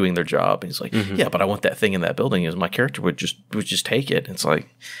just doing their job. And he's like, but I want that thing in that building. Is my character would just take it. It's like,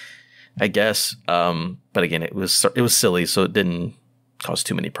 I guess. But again, it was silly, so it didn't cause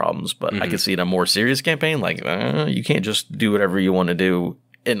too many problems. But I could see in a more serious campaign, like you can't just do whatever you want to do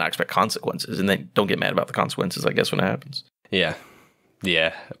and not expect consequences, and then don't get mad about the consequences, I guess, when it happens. Yeah.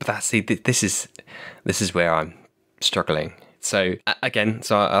 But this is where I'm struggling. So again,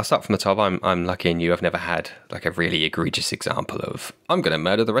 I'll start from the top. I'm lucky in you. I've never had like a really egregious example of I'm going to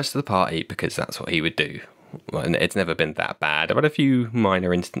murder the rest of the party because that's what he would do. And it's never been that bad. I've had a few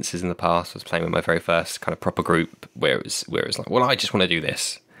minor instances in the past. I was playing with my very first kind of proper group where it was like, well, I just want to do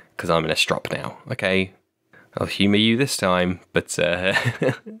this because I'm in a strop now. Okay. I'll humour you this time, but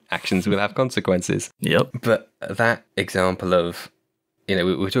actions will have consequences. Yep. But that example of, we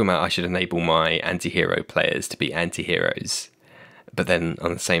were talking about I should enable my anti-hero players to be anti-heroes, but then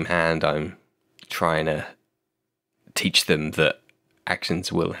on the same hand, I'm trying to teach them that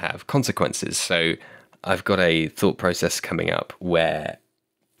actions will have consequences. So I've got a thought process coming up where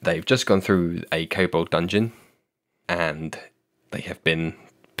they've just gone through a kobold dungeon, and they have been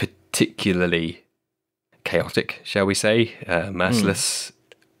particularly chaotic, shall we say, merciless.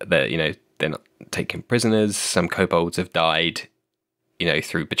 They're not taking prisoners. Some kobolds have died,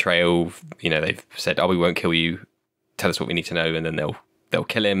 through betrayal. They've said, "Oh, we won't kill you. Tell us what we need to know," and then they'll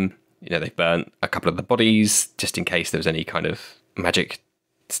kill him. They've burnt a couple of the bodies just in case there was any kind of magic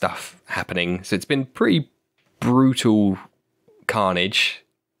stuff happening. So it's been pretty brutal carnage,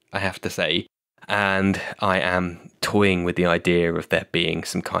 I have to say. And I am toying with the idea of there being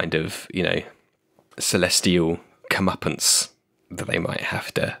some kind of, celestial comeuppance that they might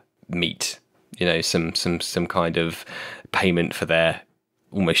have to meet, some kind of payment for their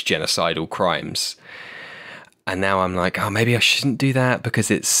almost genocidal crimes. And now I'm like, maybe I shouldn't do that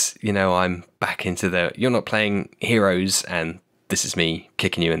because it's, I'm back into you're not playing heroes and this is me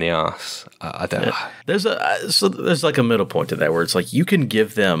kicking you in the arse. I don't know. There's like a middle point to that where it's like you can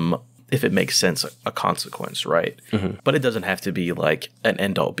give them, if it makes sense, a consequence, right? But it doesn't have to be like an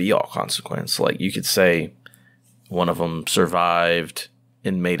end-all be-all consequence. Like you could say one of them survived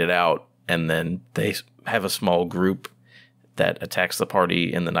and made it out, and then they have a small group that attacks the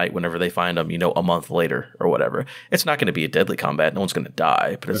party in the night whenever they find them, a month later or whatever. It's not going to be a deadly combat. No one's going to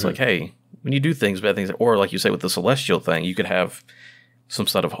die. But it's like, hey, when you do things, bad things, or like you say with the celestial thing, you could have some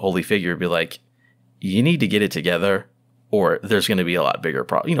sort of holy figure be like, you need to get it together or there's going to be a lot bigger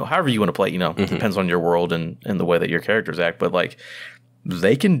problem. However you want to play, depends on your world and the way that your characters act. But like,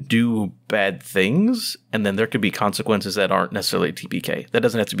 they can do bad things, and then there could be consequences that aren't necessarily TPK. That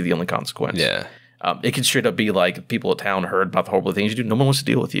doesn't have to be the only consequence. Yeah. It could straight up be like people at town heard about the horrible things you do. No one wants to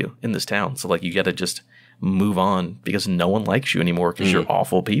deal with you in this town. So like you got to just move on because no one likes you anymore because you're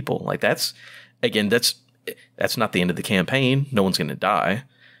awful people. Like that's not the end of the campaign. No one's going to die.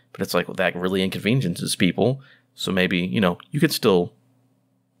 But it's like, well, that really inconveniences people. So maybe, you could still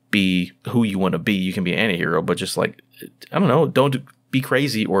be who you want to be. You can be an anti-hero, but just like, I don't know, don't be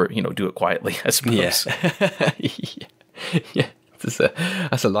crazy or, do it quietly, I suppose. Yeah. Yeah.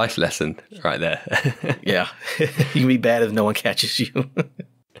 That's a life lesson right there. Yeah. You can be bad if no one catches you.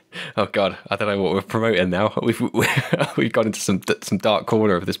 Oh God, I don't know what we're promoting now. We've gone into some dark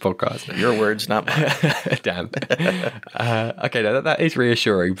corner of this podcast. Your words, not mine. Damn. Okay, no, that is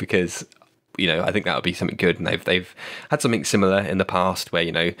reassuring because I think that would be something good, and they've had something similar in the past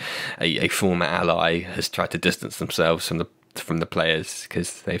where a former ally has tried to distance themselves from the players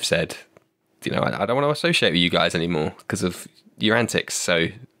because they've said, I don't want to associate with you guys anymore because of your antics. So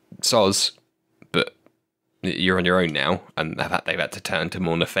soz, but you're on your own now, and they've had to turn to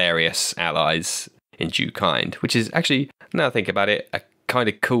more nefarious allies in due kind, which is actually, now I think about it, a kind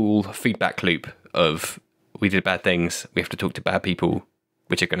of cool feedback loop of we did bad things, we have to talk to bad people,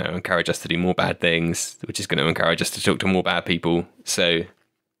 which are going to encourage us to do more bad things, which is going to encourage us to talk to more bad people. So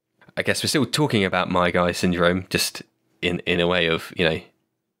I guess we're still talking about my guy syndrome, just in a way of,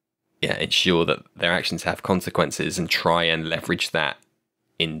 ensure that their actions have consequences and try and leverage that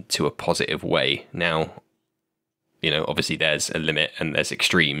into a positive way. Now, obviously there's a limit and there's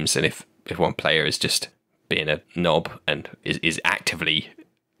extremes, and if one player is just being a knob and is actively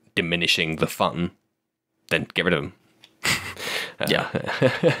diminishing the fun, then get rid of them. Yeah.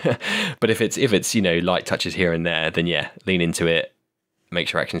 But if it's light touches here and there, then yeah, lean into it, make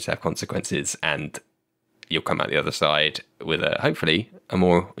sure actions have consequences, and you'll come out the other side with hopefully a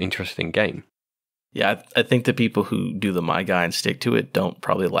more interesting game. Yeah, I think the people who do the my guy and stick to it don't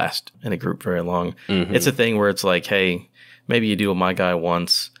probably last in a group very long. It's a thing where it's like, hey, maybe you do a my guy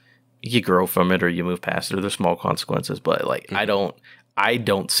once, you grow from it or you move past it, or there's small consequences. But like, I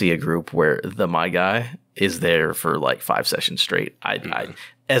don't see a group where the my guy is there for like 5 sessions straight. I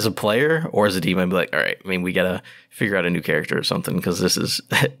as a player or as a team, I'd be like, all right, we got to figure out a new character or something because this is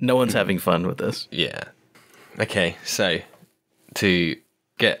no one's having fun with this. Yeah. Okay, so to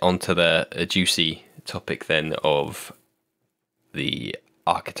get onto the juicy topic then of the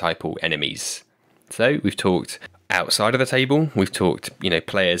archetypal enemies. So we've talked outside of the table, we've talked,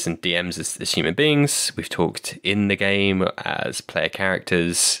 players and DMs as human beings, we've talked in the game as player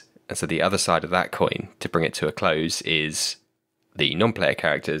characters, and so the other side of that coin, to bring it to a close, is the non-player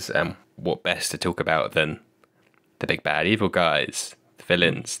characters, and what best to talk about than the big bad evil guys, the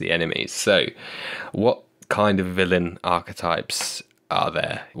villains, the enemies. So what kind of villain archetypes are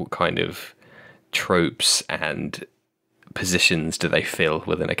there? What kind of tropes and positions do they fill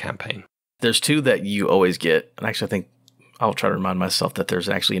within a campaign? There's 2 that you always get, and actually I think I'll try to remind myself that there's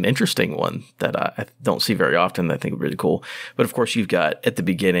actually an interesting one that I don't see very often that I think is really cool. But of course you've got, at the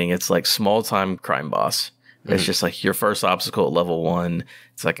beginning, it's like small-time crime boss. It's just like your first obstacle at level 1.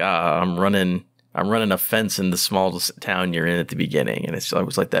 It's like, I'm running a fence in the small town you're in at the beginning. And it's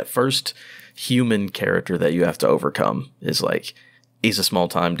always like that first human character that you have to overcome is like, he's a small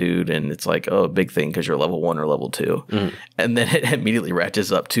time dude, and it's like, oh, a big thing because you're level 1 or level 2. And then it immediately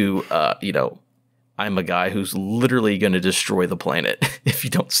ratchets up to, I'm a guy who's literally going to destroy the planet if you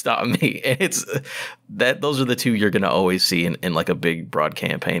don't stop me. And it's those are the 2 you're going to always see in like a big broad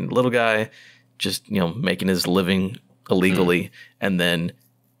campaign. Little guy just, making his living illegally, and then,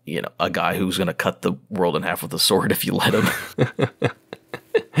 a guy who's going to cut the world in half with a sword if you let him.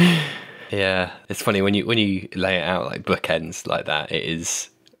 Yeah, it's funny when you lay it out like bookends like that.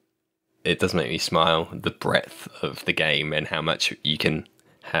 It does make me smile, the breadth of the game and how much you can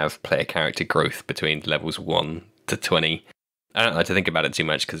have player character growth between levels 1 to 20. I don't like to think about it too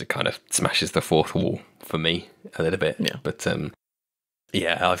much because it kind of smashes the fourth wall for me a little bit. Yeah. But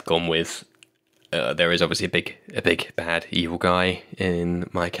yeah, I've gone with there is obviously a big bad evil guy in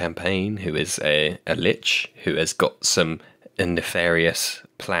my campaign who is a lich who has got some nefarious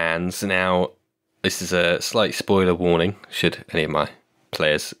plans. Now, this is a slight spoiler warning should any of my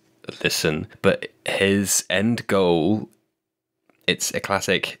players listen, but his end goal, it's a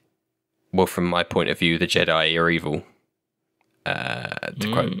classic well, from my point of view, the Jedi are evil.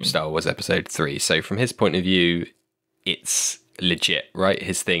 To quote Star Wars Episode 3. So from his point of view, it's legit, right?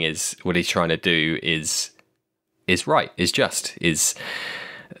 His thing is, what he's trying to do is right, is just, is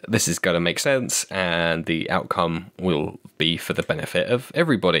this is going to make sense, and the outcome will be for the benefit of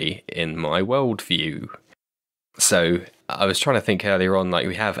everybody in my worldview. So I was trying to think earlier on, like,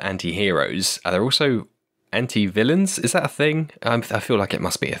 we have anti-heroes. Are there also anti-villains? Is that a thing? I feel like it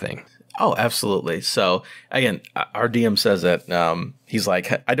must be a thing. Oh, absolutely. So again, our DM says that he's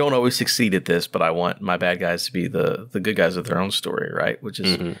like, I don't always succeed at this, but I want my bad guys to be the good guys of their own story, right? Which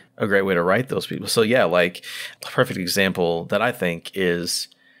is a great way to write those people. So yeah, like a perfect example that I think is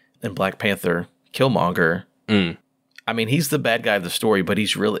in Black Panther, Killmonger. I mean, he's the bad guy of the story, but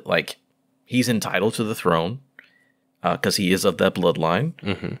he's really like, he's entitled to the throne because he is of that bloodline.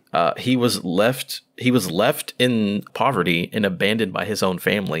 He was left in poverty and abandoned by his own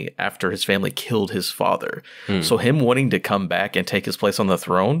family after his family killed his father. So him wanting to come back and take his place on the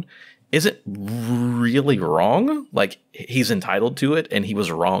throne isn't really wrong. Like, he's entitled to it, and he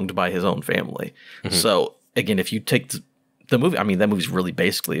was wronged by his own family. So again, if you take the movie, I mean, that movie's really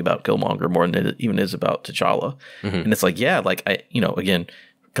basically about Killmonger more than it even is about T'Challa. And it's like, yeah, like, again,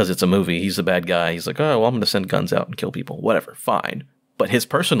 because it's a movie, he's the bad guy. He's like, oh, well, I'm going to send guns out and kill people. Whatever, fine. But his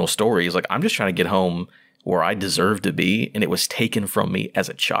personal story is like, I'm just trying to get home where I deserve to be, and it was taken from me as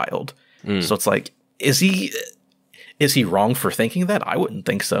a child. So it's like, is he wrong for thinking that? I wouldn't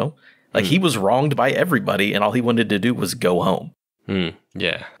think so. Like, he was wronged by everybody, and all he wanted to do was go home.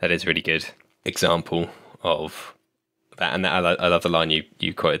 Yeah, that is a really good example of that. And I love the line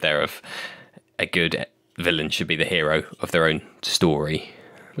you quoted there of a good villain should be the hero of their own story,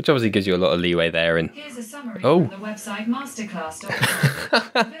 which obviously gives you a lot of leeway there. And here's a summary from the website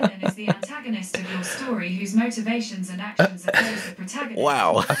masterclass.com. The villain is the antagonist of your story whose motivations and actions oppose the protagonist.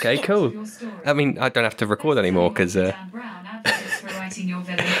 Wow. Okay, cool. I mean, I don't have to record anymore because... Dan Brown advocates for writing your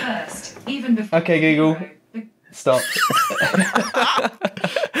villain first, even before... Okay, Google. Stop.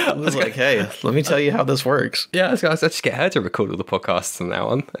 I was like, hey, let me tell you how this works. Yeah, let's just get her to record all the podcasts from now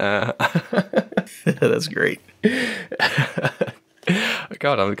on. That's great.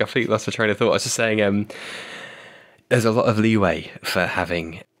 God, I'm completely lost for train of thought. I was just saying, there's a lot of leeway for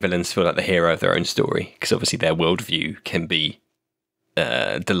having villains feel like the hero of their own story, because obviously their worldview can be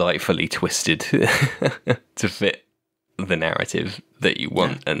delightfully twisted to fit the narrative that you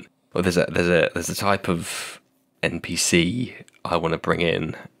want. And well, there's a type of NPC I want to bring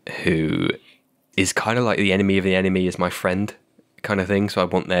in who is kind of like the enemy of the enemy is my friend kind of thing. So I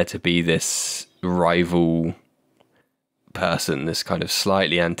want there to be this rival person, this kind of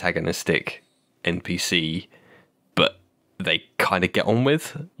slightly antagonistic NPC, but they kind of get on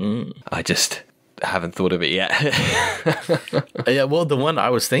with. I just haven't thought of it yet. Yeah, well, the one I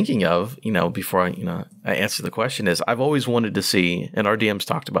was thinking of, before I answer the question is I've always wanted to see, and our DM's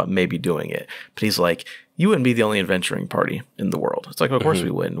talked about maybe doing it, but he's like, you wouldn't be the only adventuring party in the world. It's like, of course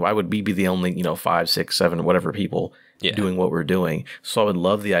we wouldn't. Why would we be the only, 5, 6, 7, whatever people doing what we're doing? So I would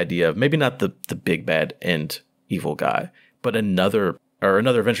love the idea of maybe not the big bad end evil guy, but another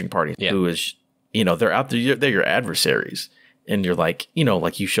adventuring party who is, they're out there, they're your adversaries, and you're like,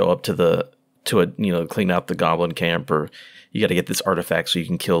 like you show up to clean out the goblin camp, or you got to get this artifact so you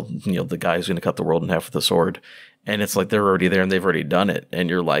can kill, the guy who's going to cut the world in half with a sword. And it's like, they're already there and they've already done it. And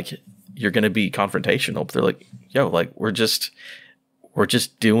you're like, you're going to be confrontational, but they're like, yo, like, we're just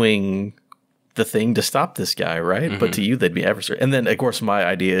doing the thing to stop this guy. Right. But to you, they'd be adversary. And then of course my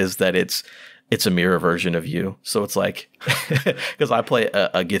idea is that it's a mirror version of you. So it's like, because I play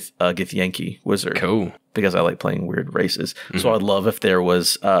a Githyanki wizard. Cool. Because I like playing weird races. So I'd love if there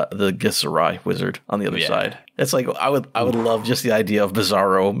was the Githzerai wizard on the other side. It's like, I would love just the idea of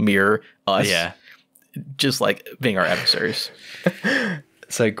Bizarro mirror us. Yeah. Just like being our adversaries.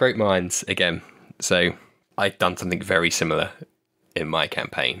 So great minds again. So I'd done something very similar in my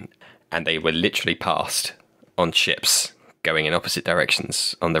campaign, and they were literally passed on ships going in opposite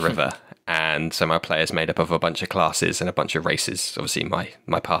directions on the river. And so my players made up of a bunch of classes and a bunch of races. Obviously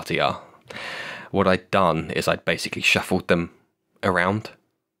my party are. What I'd done is I'd basically shuffled them around.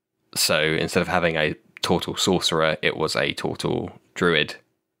 So instead of having a Tortle sorcerer, it was a Tortle druid.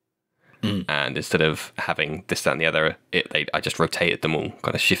 And instead of having this, that, and the other, I just rotated them all,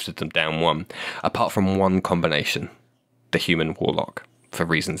 kind of shifted them down one. Apart from one combination, the human warlock, for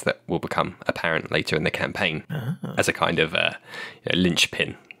reasons that will become apparent later in the campaign, as a kind of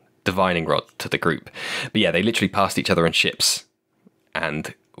linchpin, divining rod to the group. But yeah, they literally passed each other on ships,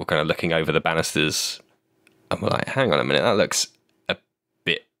 and were kind of looking over the banisters, and we're like, hang on a minute, that looks a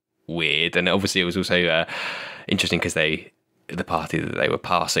bit weird. And obviously it was also interesting because they the party that they were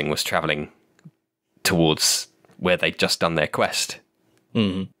passing was traveling towards where they'd just done their quest.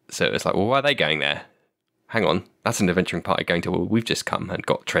 So it was like, well, why are they going there? Hang on, that's an adventuring party going to, well, we've just come and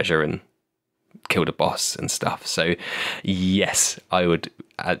got treasure and killed a boss and stuff. So yes, I would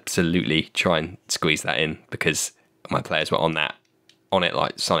absolutely try and squeeze that in, because my players were on it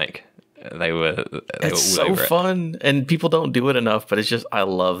like Sonic. They were all so over fun, and people don't do it enough. But it's just, I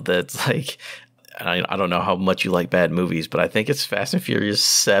love that. It's like, I don't know how much you like bad movies, but I think it's Fast and Furious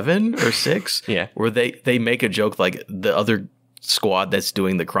 7 or 6, Yeah. where they make a joke like the other squad that's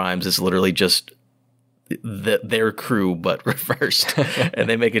doing the crimes is literally just their crew but reversed. And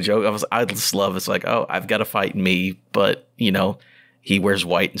they make a joke. I just love, it's like, oh, I've got to fight me, but he wears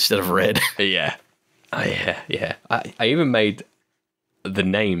white instead of red. Yeah. Yeah. I even made the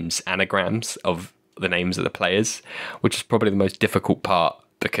names anagrams of the names of the players, which is probably the most difficult part,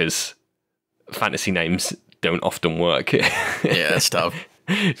 because fantasy names don't often work. Yeah, that's tough.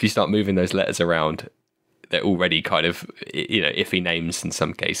 If you start moving those letters around, they're already kind of, iffy names in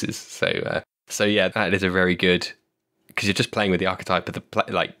some cases. So yeah, that is a very good, because you're just playing with the archetype of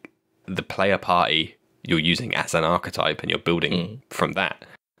the player party you're using as an archetype, and you're building from that.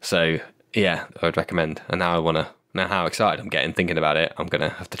 So yeah, I would recommend. And now how excited I'm getting thinking about it. I'm gonna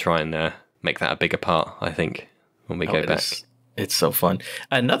have to try and make that a bigger part, I think, when we go back. It's so fun.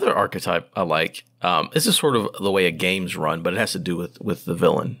 Another archetype I like, this is sort of the way a game's run, but it has to do with the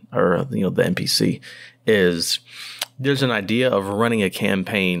villain, or the NPC, is there's an idea of running a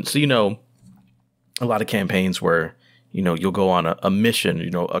campaign. So a lot of campaigns where you'll go on a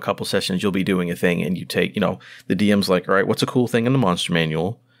mission, a couple sessions, you'll be doing a thing, and you take, the DM's like, all right, what's a cool thing in the monster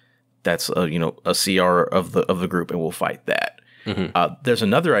manual that's a CR of the group, and we'll fight that. There's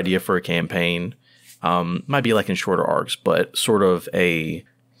another idea for a campaign. Might be like in shorter arcs, but sort of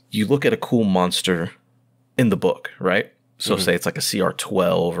you look at a cool monster in the book, right? So say it's like a CR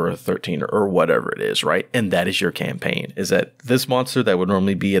 12 or a 13 or whatever it is, right? And that is your campaign. Is that this monster that would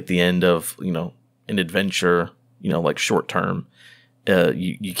normally be at the end of, an adventure, like short term,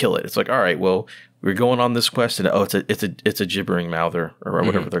 you kill it. It's like, all right, well, we're going on this quest, and it's a gibbering mouther or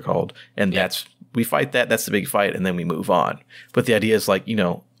whatever they're called. And we fight that. That's the big fight. And then we move on. But the idea is like,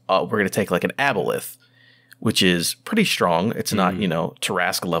 we're going to take like an aboleth, which is pretty strong. It's not,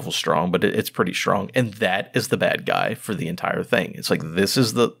 Tarrasque level strong, but it's pretty strong. And that is the bad guy for the entire thing. It's like, this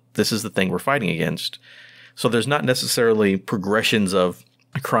is the thing we're fighting against. So there's not necessarily progressions of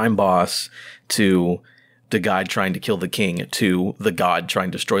a crime boss to the guy trying to kill the king to the god trying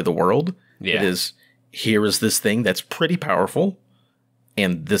to destroy the world. Yeah. It is, here is this thing that's pretty powerful,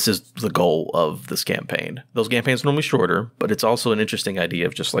 and this is the goal of this campaign. Those campaigns are normally shorter, but it's also an interesting idea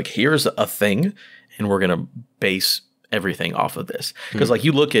of just like, here's a thing, and we're going to base everything off of this. Because like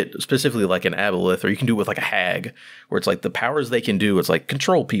you look at specifically like an aboleth, or you can do it with like a hag, where it's like the powers they can do, it's like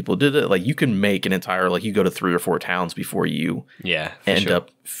control people. Like you can make an entire, like you go to 3 or 4 towns before you end up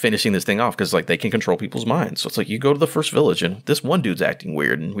finishing this thing off, because like they can control people's minds. So it's like you go to the first village, and this one dude's acting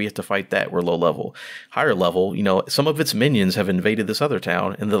weird, and we have to fight that. We're low level. Higher level, some of its minions have invaded this other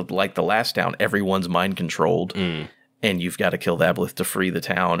town, and the last town, everyone's mind controlled, and you've got to kill the aboleth to free the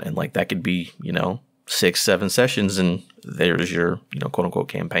town, and like that could be 6-7 sessions, and there's your quote unquote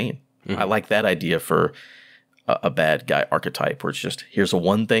campaign. I like that idea for a bad guy archetype, where it's just, here's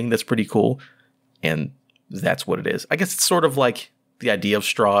one thing that's pretty cool, and that's what it is. I guess it's sort of like the idea of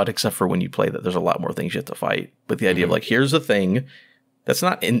Strahd, except for when you play that, there's a lot more things you have to fight. But the idea of like, here's a thing that's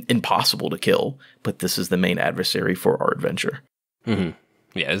not impossible to kill, but this is the main adversary for our adventure.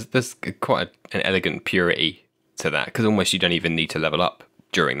 Yeah, there's quite an elegant purity to that, because almost you don't even need to level up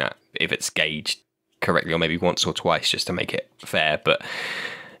during that if it's gauged correctly, or maybe once or twice just to make it fair. But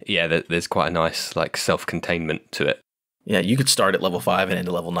yeah, there's quite a nice like self-containment to it. Yeah, you could start at level 5 and end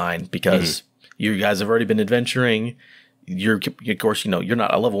at level 9, because you guys have already been adventuring. Of course, you're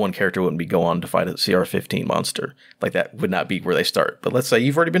not a level 1 character, wouldn't be go on to fight a CR 15 monster. Like that would not be where they start. But let's say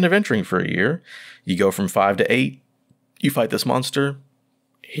you've already been adventuring for a year. You go from 5 to 8. You fight this monster.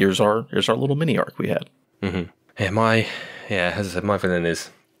 Here's our little mini arc we had. As I said, my villain is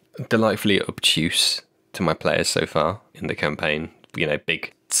delightfully obtuse to my players so far in the campaign.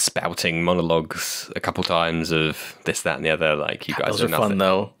 Big spouting monologues a couple times of this, that, and the other. Like, you guys those are fun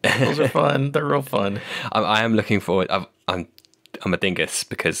though. Those are fun. They're real fun. I am looking forward. I'm a dingus,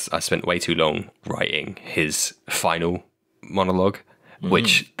 because I spent way too long writing his final monologue,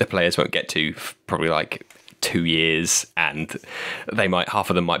 which the players won't get to for probably like 2 years, and half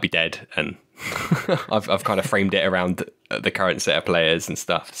of them might be dead, and I've kind of framed it around the current set of players and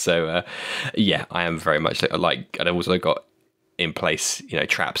stuff. So I am very much like, I've also got in place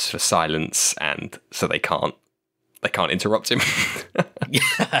traps for silence, and so they can't they can't interrupt him.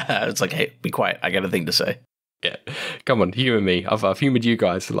 Yeah, it's like, hey, be quiet. I got a thing to say. Yeah, come on, humour me. I've humoured you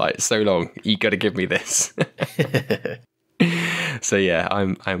guys for like so long. You got to give me this. So yeah,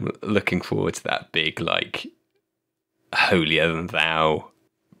 I'm looking forward to that big like holier than thou.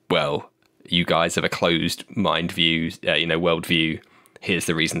 Well, you guys have a closed mind view, world view. Here's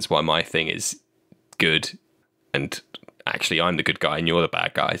the reasons why my thing is good, and actually I'm the good guy and you're the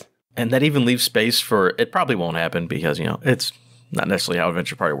bad guy. And that even leaves space for it. Probably won't happen because it's not necessarily how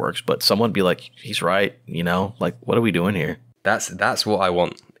Adventure Party works. But someone be like, he's right. Like what are we doing here? That's what I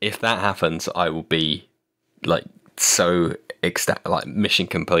want. If that happens, I will be like so ecstatic, like mission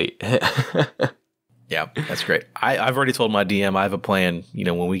complete. Yeah, that's great. I've already told my DM I have a plan.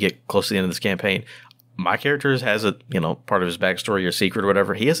 When we get close to the end of this campaign, my character has a part of his backstory or secret or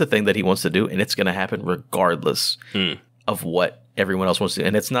whatever. He has a thing that he wants to do, and it's going to happen regardless of what everyone else wants to do.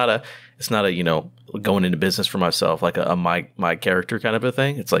 And it's not a going into business for myself like a my character kind of a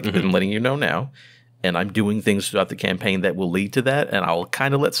thing. It's like I'm letting you know now, and I'm doing things throughout the campaign that will lead to that, and I'll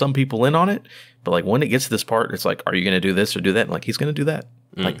kind of let some people in on it. But like when it gets to this part, it's like, are you going to do this or do that? And like he's going to do that.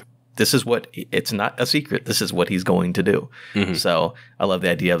 Like this is what it's not a secret. This is what he's going to do. So I love the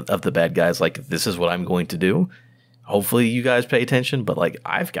idea of the bad guys. Like this is what I'm going to do. Hopefully you guys pay attention, but like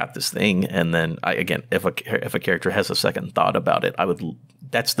I've got this thing. And then if a character has a second thought about it,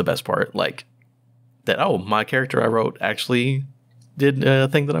 that's the best part. Like that. Oh, my character I wrote actually did a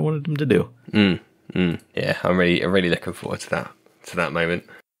thing that I wanted him to do. Yeah, I'm really looking forward to that moment.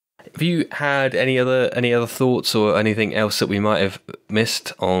 Have you had any other thoughts or anything else that we might have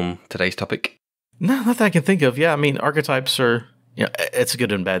missed on today's topic? No, nothing I can think of. Yeah, I mean, archetypes are, it's a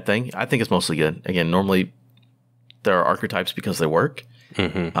good and bad thing. I think it's mostly good. Again, normally there are archetypes because they work.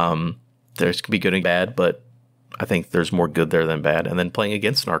 There's can be good and bad, but I think there's more good there than bad. And then playing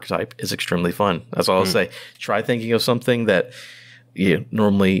against an archetype is extremely fun. That's all I'll say. Try thinking of something that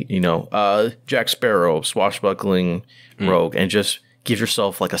normally, Jack Sparrow, swashbuckling rogue, and just give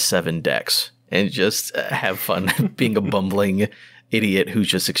yourself like a 7 dex and just have fun being a bumbling idiot who's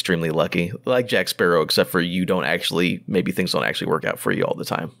just extremely lucky, like Jack Sparrow, except for maybe things don't actually work out for you all the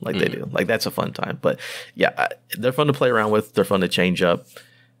time like they do. Like that's a fun time. But yeah, they're fun to play around with. They're fun to change up.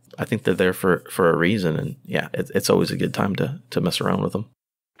 I think they're there for a reason. And yeah, it's always a good time to mess around with them.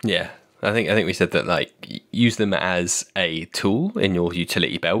 Yeah. I think we said that like use them as a tool in your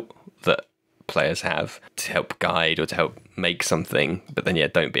utility belt that players have to help guide or to help make something, but then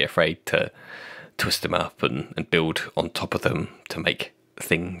don't be afraid to twist them up and build on top of them to make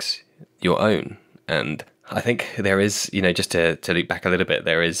things your own. And I think there is, just to loop back a little bit,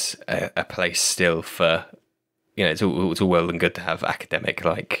 there is a place still for, it's all well and good to have academic,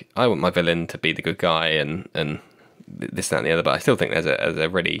 like I want my villain to be the good guy and this, that and the other, but I still think there's a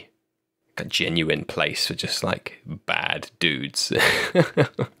really genuine place for just like bad dudes.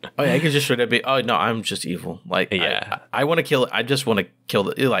 Oh yeah, I could just straight up be, oh no, I'm just evil. Like yeah, I want to kill it. I just want to kill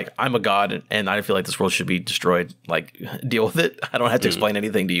the, like I'm a god and I feel like this world should be destroyed. Like deal with it. I don't have to explain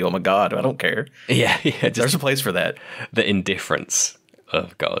anything to you. I'm a god. I don't care. Yeah. There's a place for that. The indifference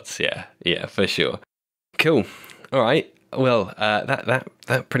of gods. Yeah, for sure. Cool. All right. Well,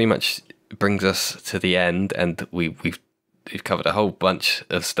 that pretty much brings us to the end, and we've covered a whole bunch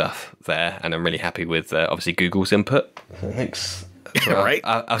of stuff there, and I'm really happy with obviously Google's input. Thanks for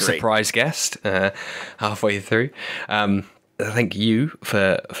our surprise guest halfway through. Thank you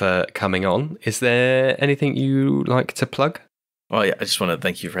for coming on. Is there anything you like to plug? Well, yeah, I just want to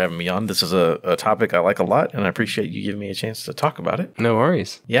thank you for having me on. This is a topic I like a lot, and I appreciate you giving me a chance to talk about it. No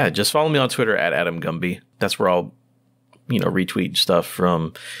worries. Yeah, just follow me on Twitter at AdamGumby. That's where I'll retweet stuff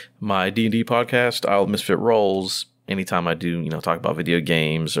from my D&D podcast, I'll Misfit Rolls. Anytime I do, talk about video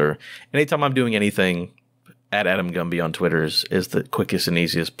games, or anytime I'm doing anything, at AdamGumby on Twitter is the quickest and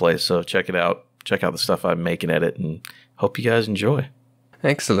easiest place. So check it out. Check out the stuff I make and edit, and hope you guys enjoy.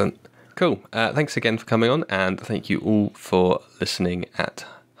 Excellent. Cool. Thanks again for coming on, and thank you all for listening at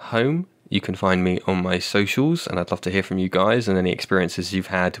home. You can find me on my socials, and I'd love to hear from you guys and any experiences you've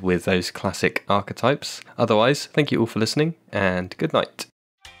had with those classic archetypes. Otherwise, thank you all for listening, and good night.